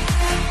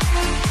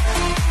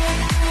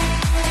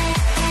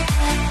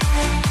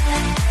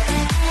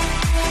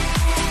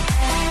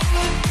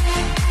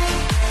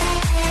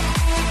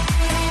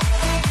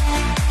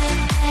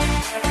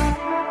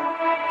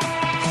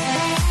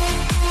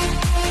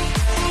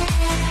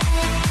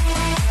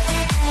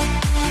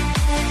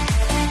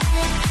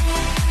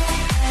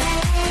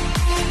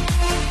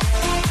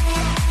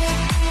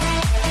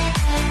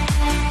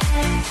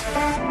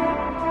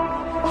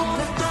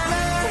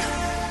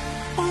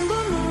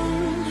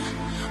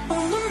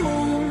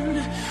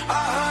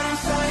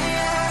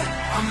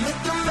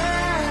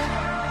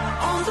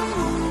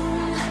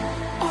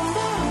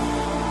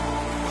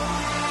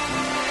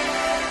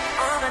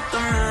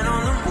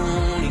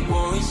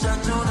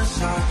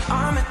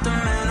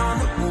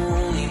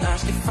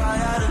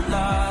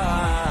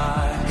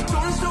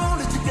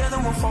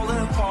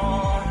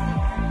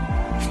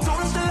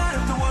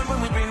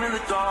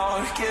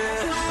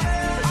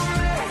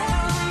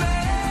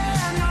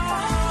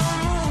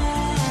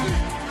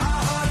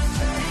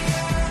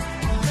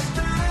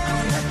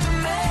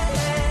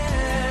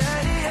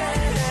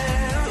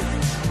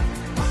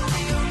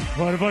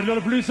 What about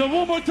Lollapalooza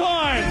one more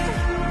time?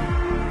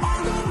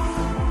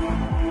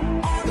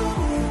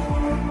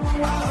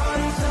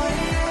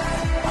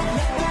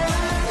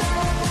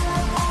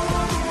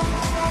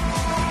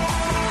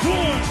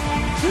 One,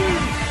 two,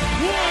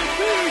 let's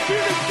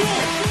go!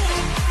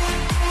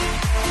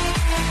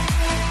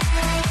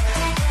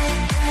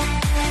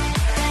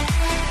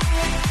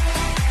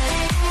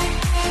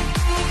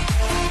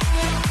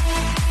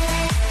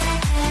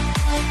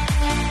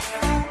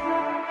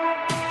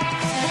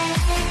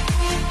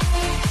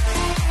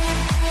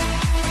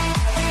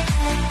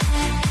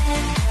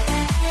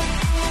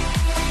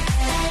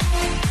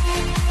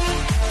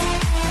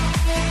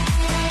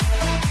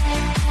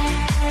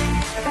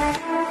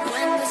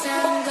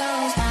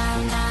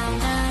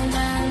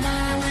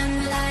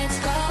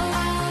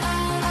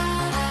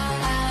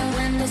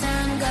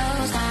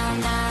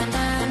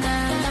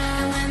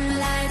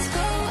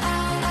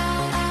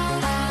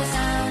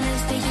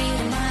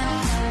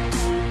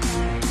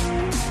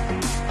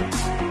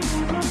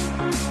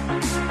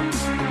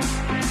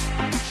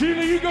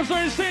 So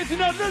you're saying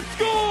tonight, let's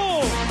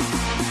go!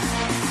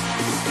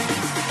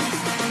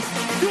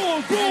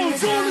 Go,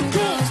 let's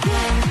go!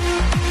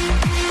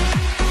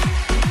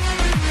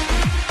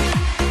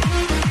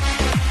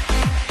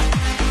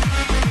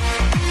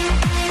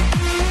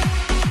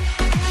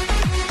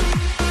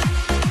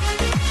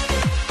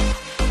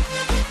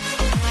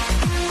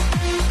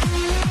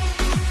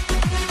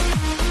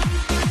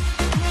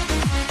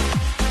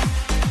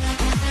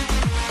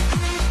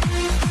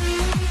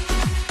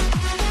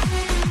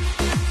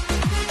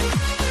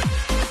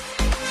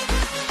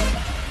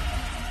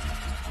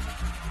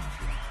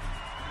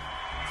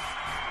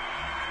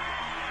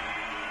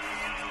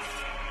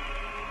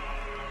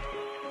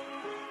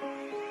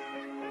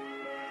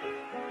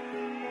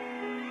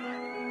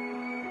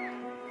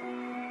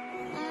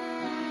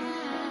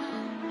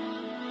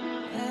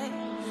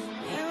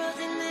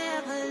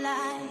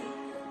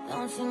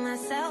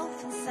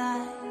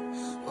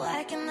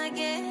 gonna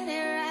get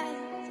it right?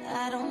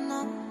 I don't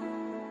know.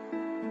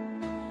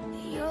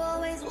 You're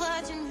always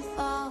watching me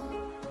fall.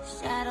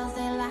 Shadows,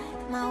 they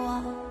like my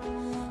wall.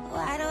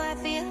 Why do I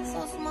feel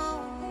so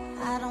small?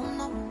 I don't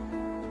know.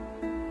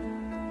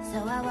 So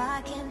I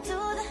walk into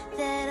the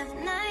dead of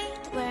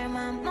night, where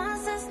my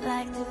monsters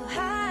like to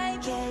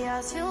hide.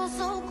 Chaos feels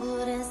so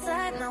good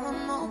inside, now I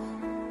know.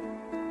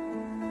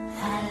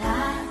 I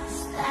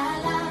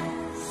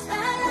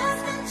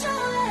lost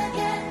control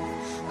again.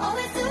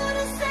 Always do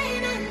the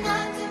same and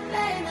not to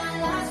blame. I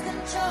lost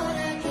control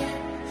again.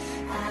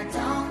 I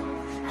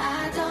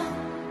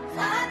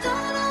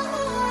don't know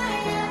who I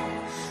am.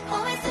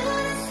 Always do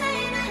the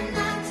same and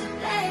not to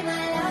blame.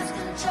 I lost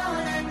control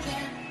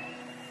again.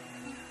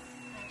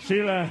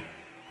 Sheila,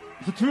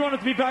 it's a true honor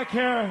to be back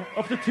here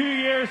after 2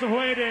 years of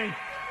waiting.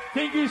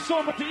 Thank you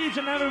so much to each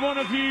and every one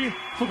of you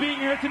for being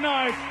here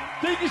tonight.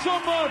 Thank you so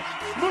much.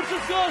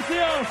 Muchas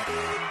gracias.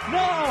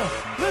 Now,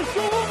 let's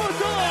go one more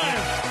time.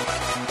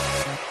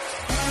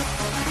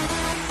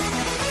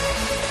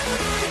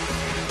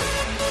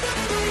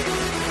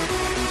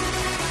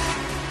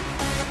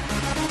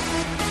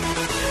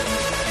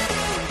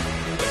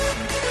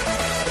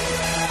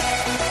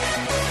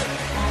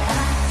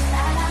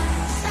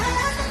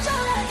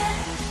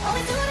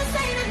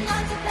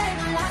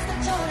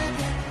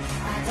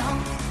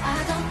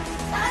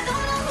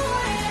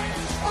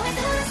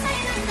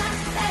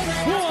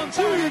 One,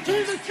 two,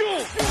 three, let's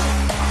go!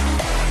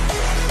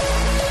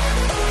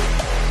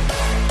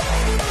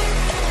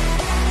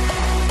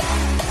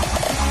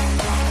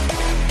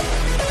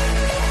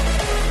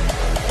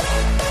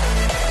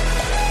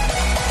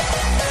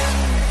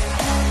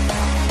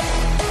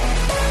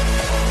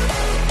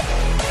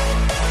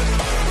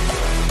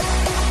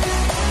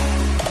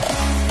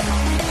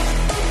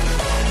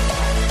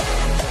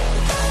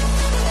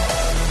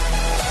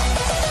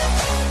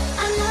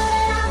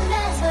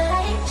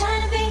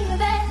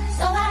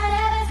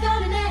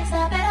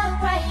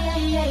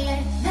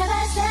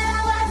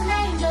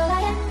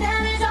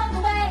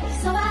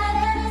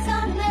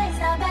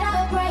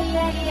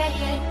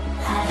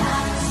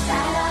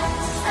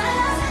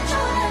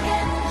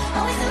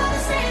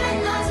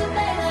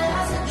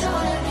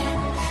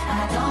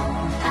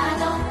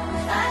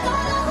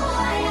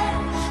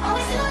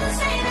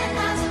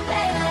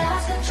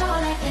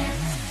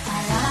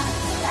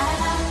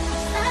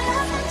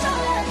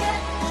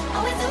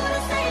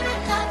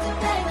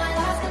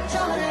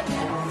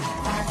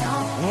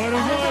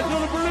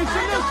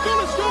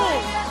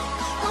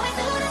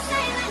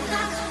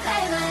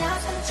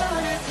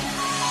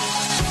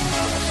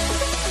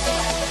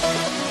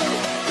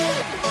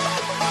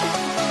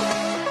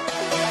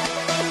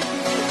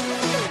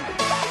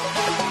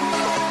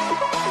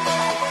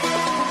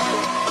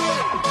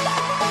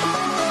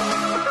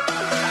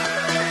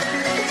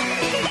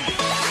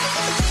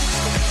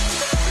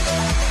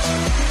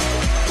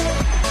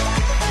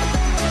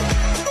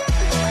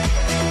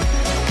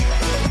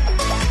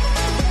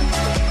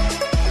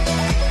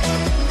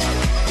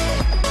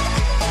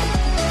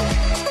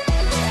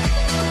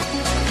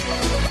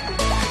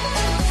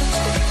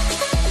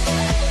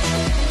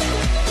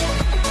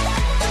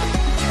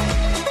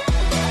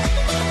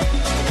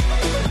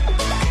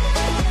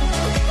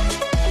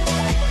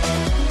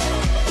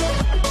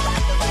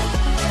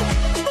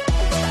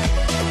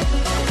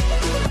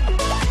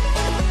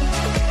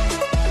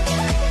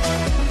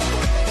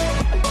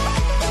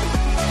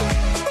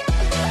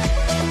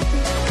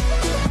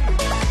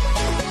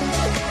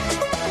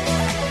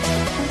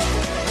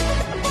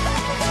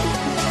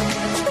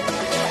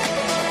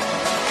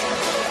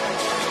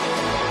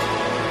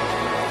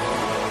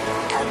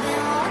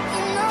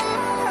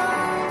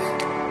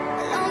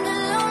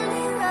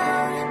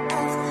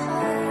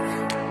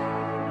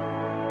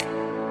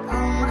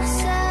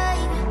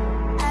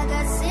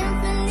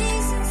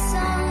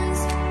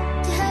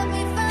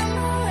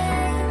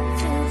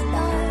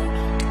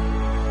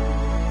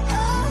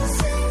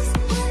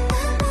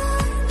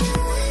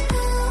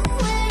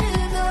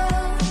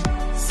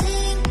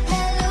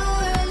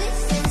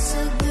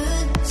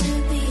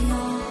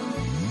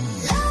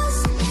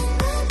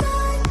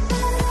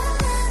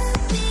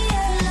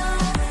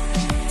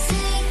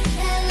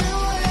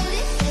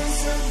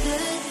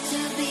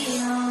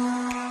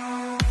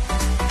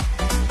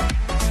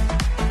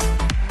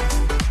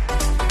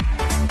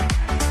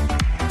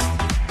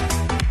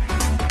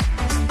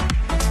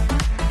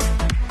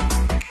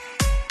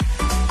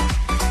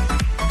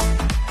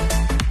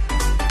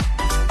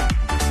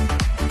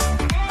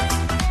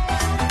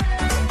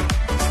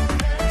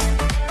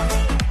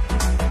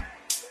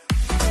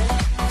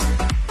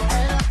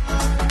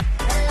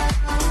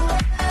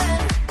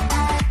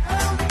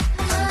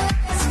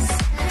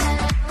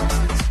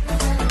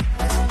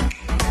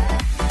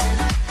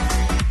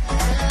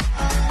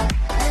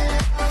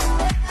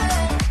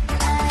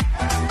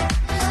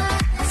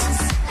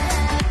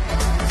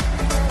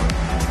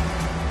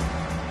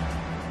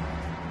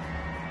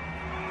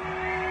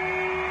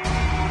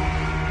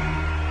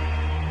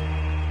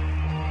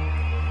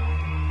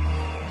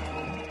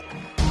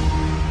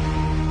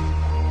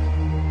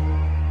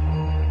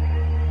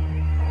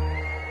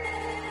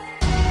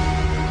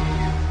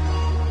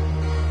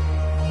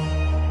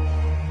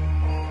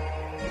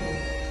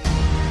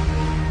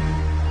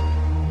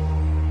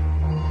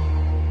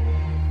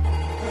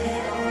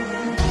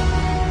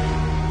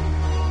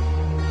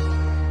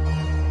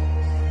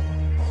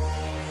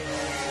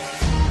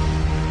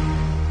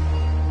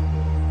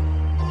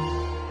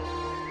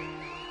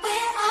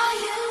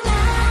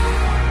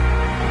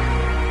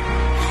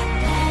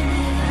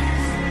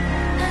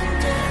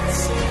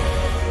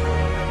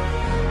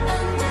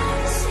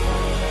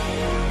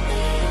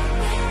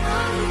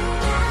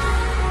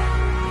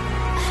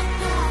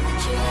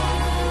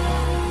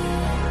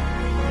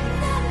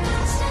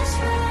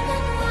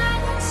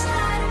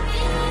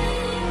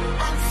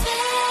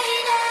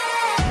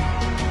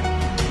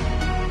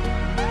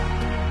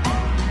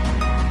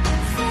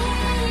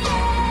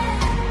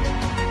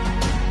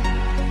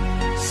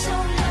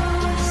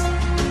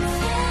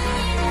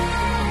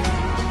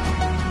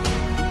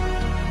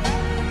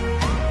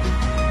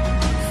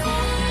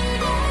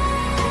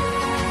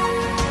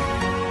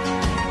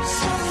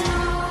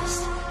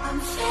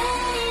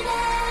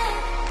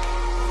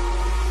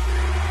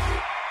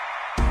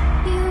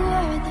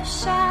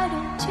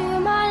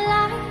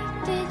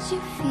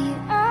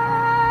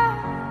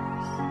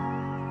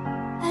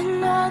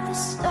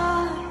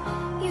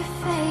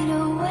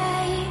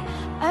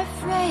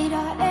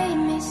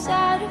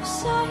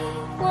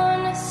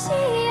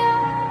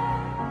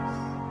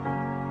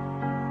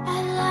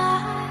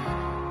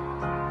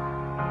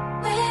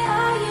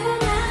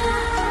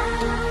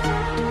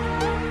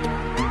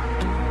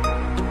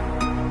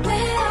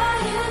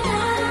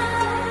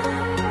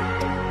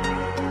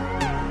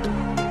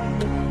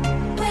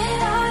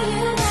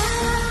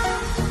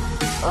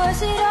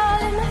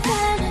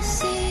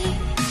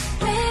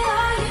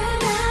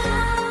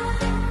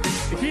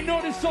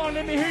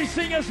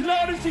 Everybody sing as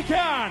loud as you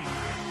can.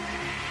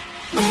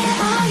 Where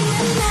are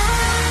you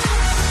now?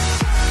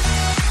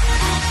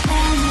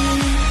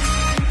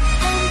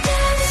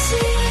 Under the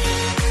sea,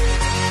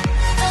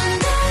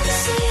 under the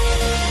sea.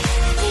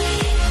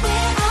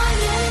 Where are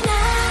you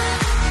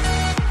now?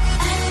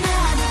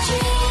 Another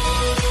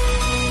dream.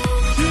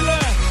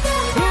 Chile,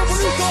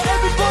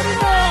 everybody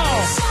now.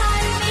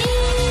 Inside of me,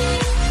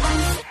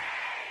 I'm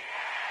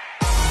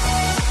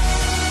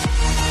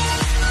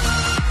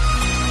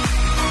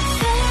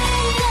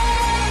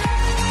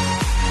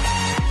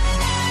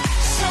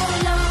so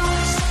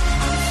lost,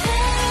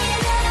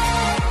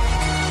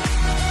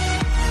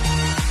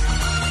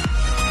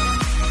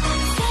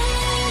 I'm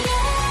faded.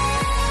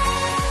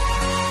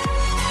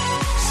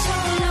 So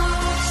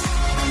lost,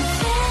 I'm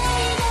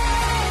faded.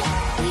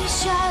 These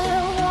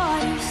shallow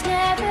waters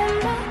never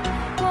met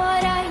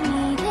what I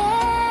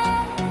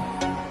needed.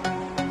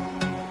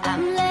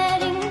 I'm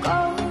letting go,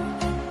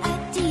 a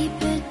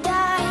deeper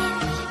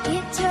dive,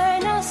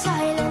 eternal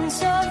silence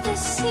of the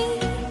sea.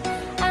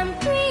 I'm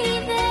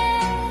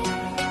breathing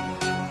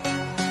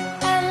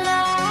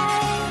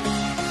alive.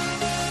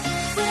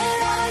 Where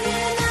are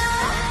you now?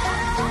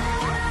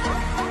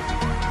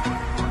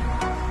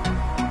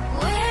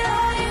 Where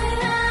are you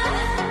now?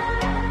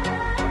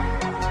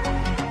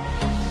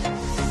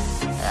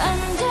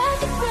 Under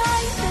the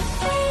bright, the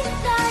faded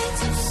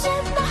lights, you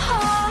set my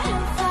heart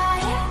on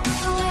fire.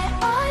 Where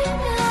are you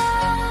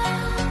now?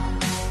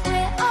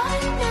 Where are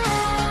you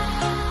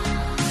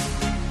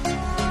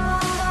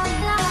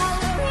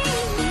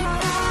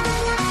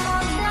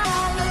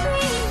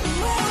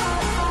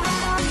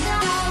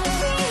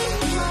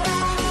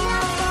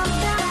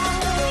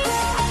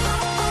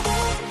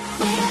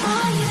Where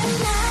are you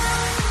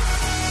now?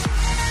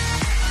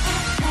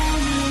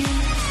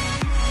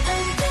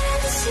 Under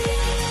the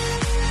sea,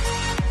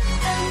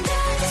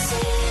 under the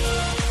sea.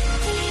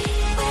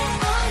 Where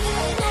are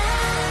you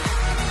now?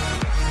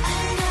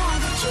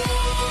 Another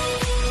dream.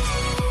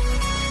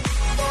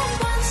 The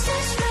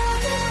monsters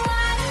floating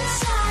right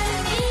inside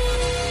of me.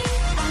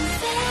 I'm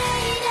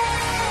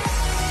faded.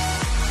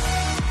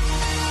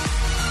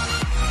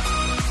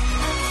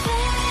 I'm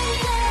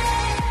faded.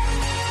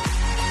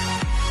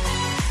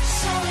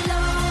 So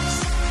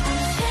lost, I'm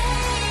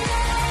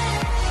faded.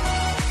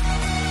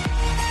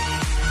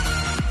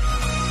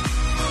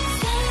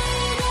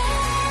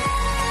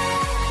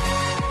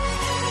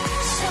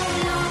 So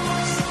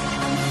lost,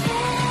 I'm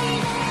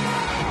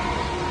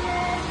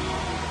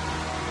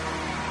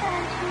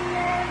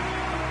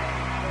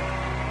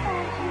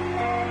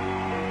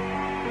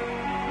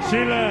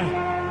Chile,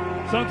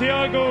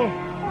 Santiago,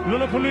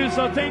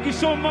 Lollapalooza, thank you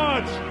so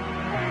much.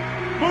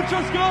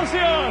 Muchas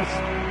gracias.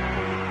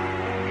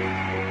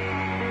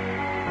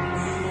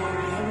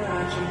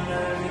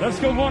 Let's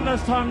go one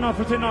last time now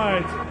for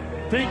tonight.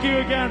 Thank you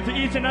again to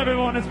each and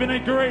everyone. It's been a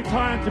great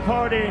time to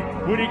party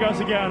with you guys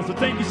again. So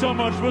thank you so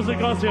much. Muchas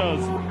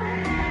gracias.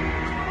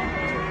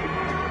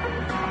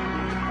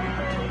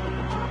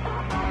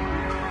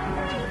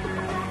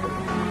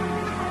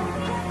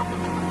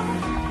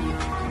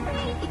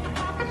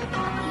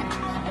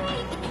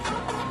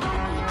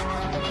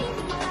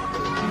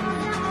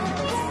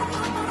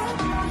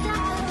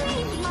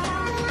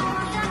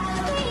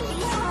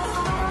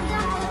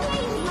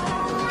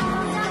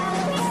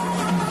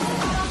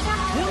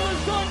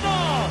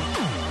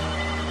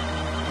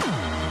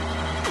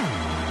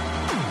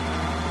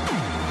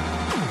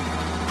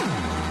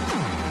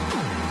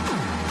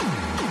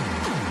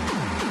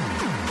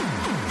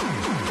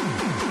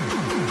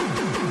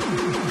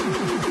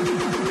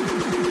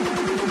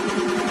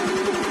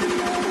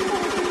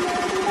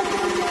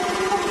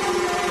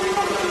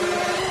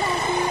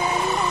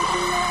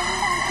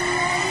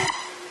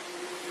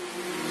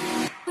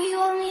 we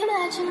only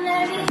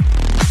imaginary.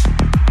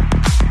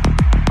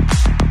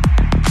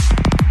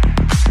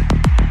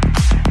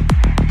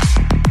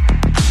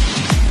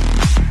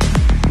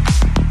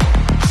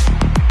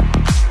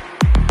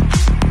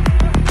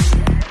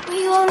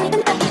 We only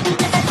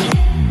imaginary.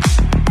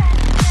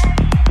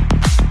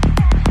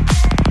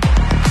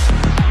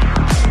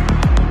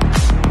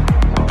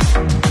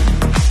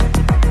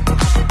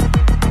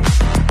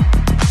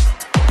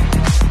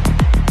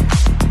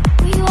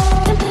 We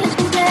only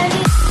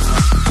imaginary.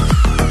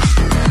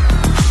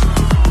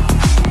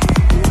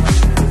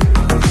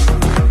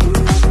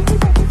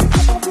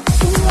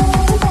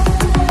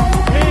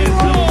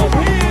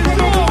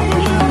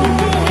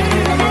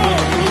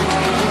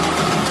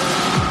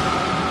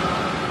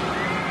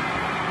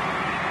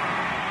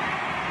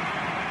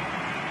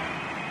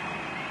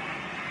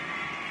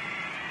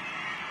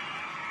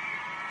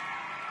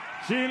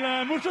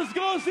 Chile, muchas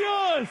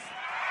gracias.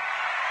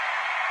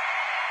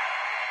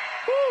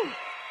 Woo.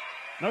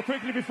 Now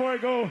quickly before I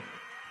go,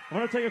 I'm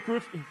going to take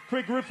a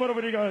quick group photo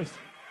with you guys.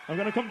 I'm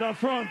going to come down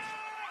front.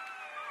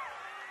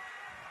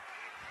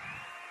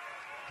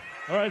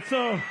 All right,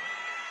 so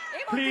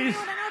please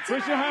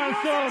Raise your hands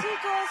up.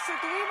 Chicos,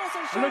 tuvimos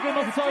el show Look at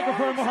con the photographer,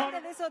 Steeve, Mohammed.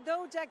 antes de eso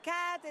Doja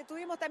Cat,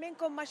 estuvimos también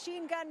con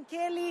Machine Gun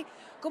Kelly,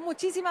 con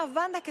muchísimas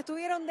bandas que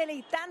estuvieron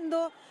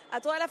deleitando a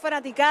toda la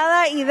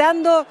fanaticada y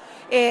dando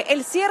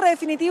el cierre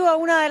definitivo a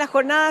una de las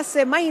jornadas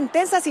más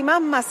intensas y más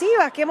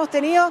masivas que hemos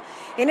tenido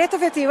en este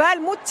festival.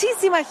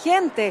 Muchísima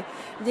gente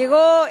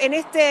llegó en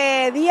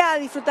este día a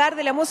disfrutar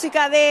de la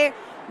música de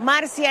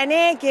Marcia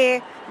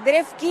Neke,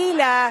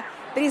 Drefkila,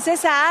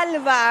 Princesa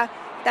Alba,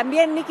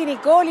 también Nicki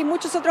Nicole y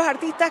muchos otros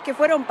artistas que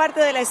fueron parte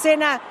de la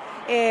escena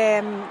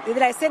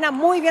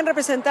muy bien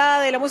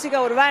representada de la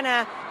música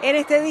urbana en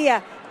este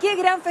día. ¡Qué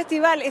gran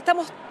festival!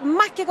 Estamos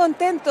más que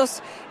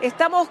contentos,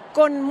 estamos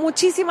con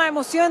muchísima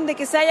emoción de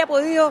que se haya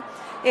podido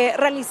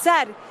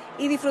realizar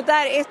y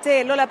disfrutar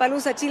este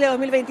Lollapalooza Chile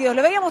 2022.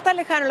 Lo veíamos tan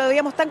lejano, lo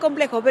veíamos tan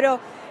complejo, pero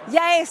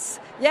ya es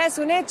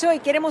un hecho y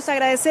queremos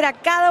agradecer a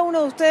cada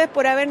uno de ustedes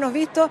por habernos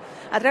visto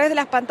a través de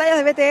las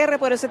pantallas de BTR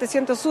por el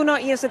 701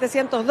 y el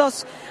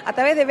 702, a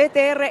través de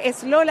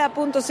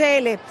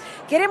btreslola.cl.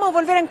 Queremos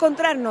volver a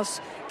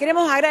encontrarnos,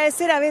 queremos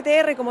agradecer a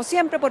BTR como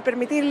siempre por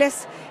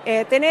permitirles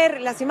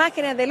tener las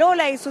imágenes de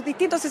Lola y sus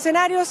distintos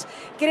escenarios.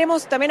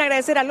 Queremos también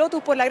agradecer a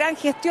Lotus por la gran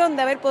gestión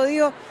de haber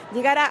podido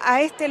llegar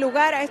a este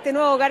lugar, a este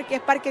nuevo hogar que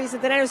es Parque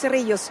Bicentenario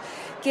Cerrillos,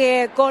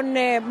 que con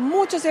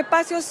muchos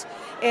espacios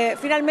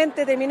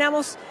finalmente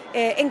terminamos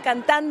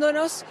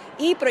encantándonos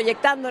y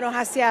proyectándonos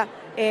hacia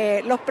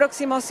los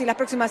próximos y las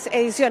próximas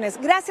ediciones.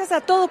 Gracias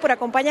a todos por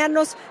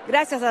acompañarnos,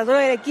 gracias a todo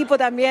el equipo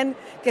también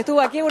que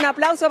estuvo aquí. Un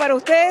aplauso para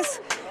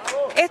ustedes.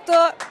 Esto,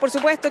 por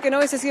supuesto, que no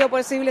hubiese sido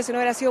posible si no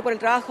hubiera sido por el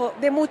trabajo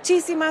de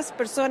muchísimas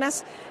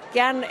personas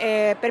que han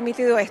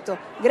permitido esto.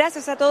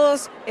 Gracias a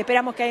todos,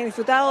 esperamos que hayan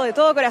disfrutado de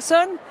todo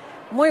corazón.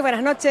 Muy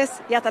buenas noches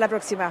y hasta la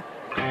próxima.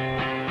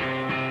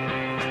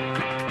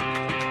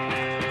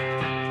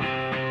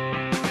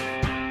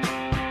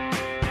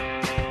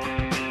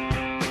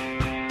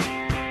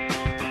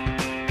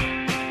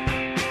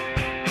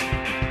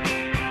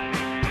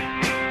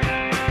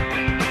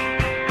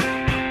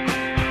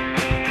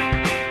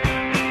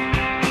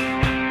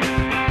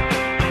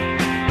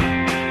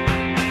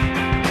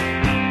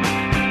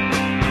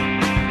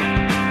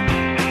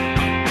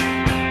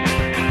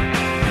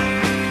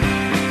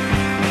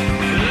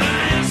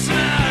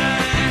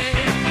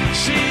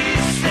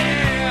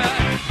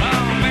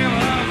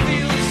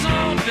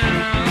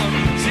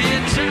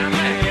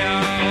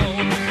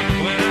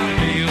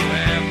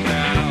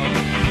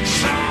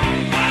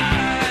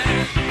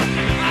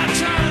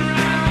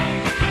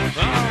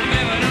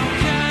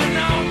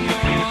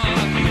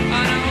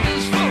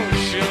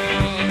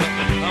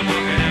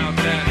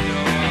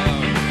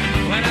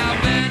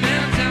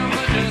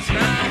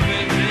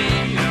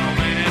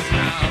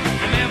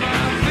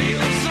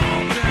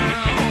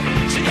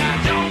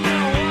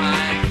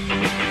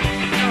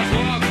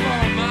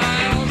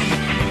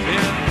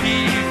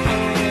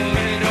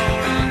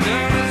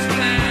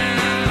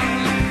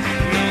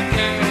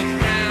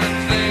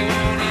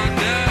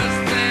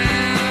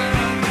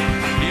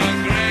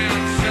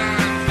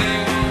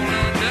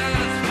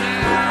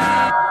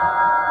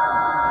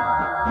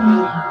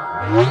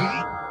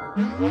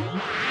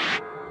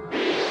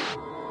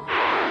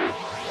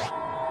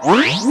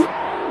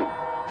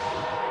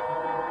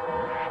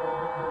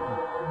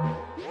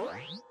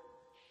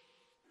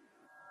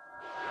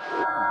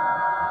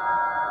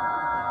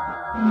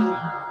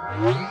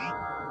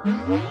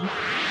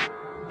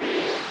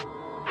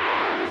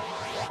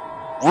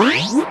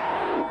 What?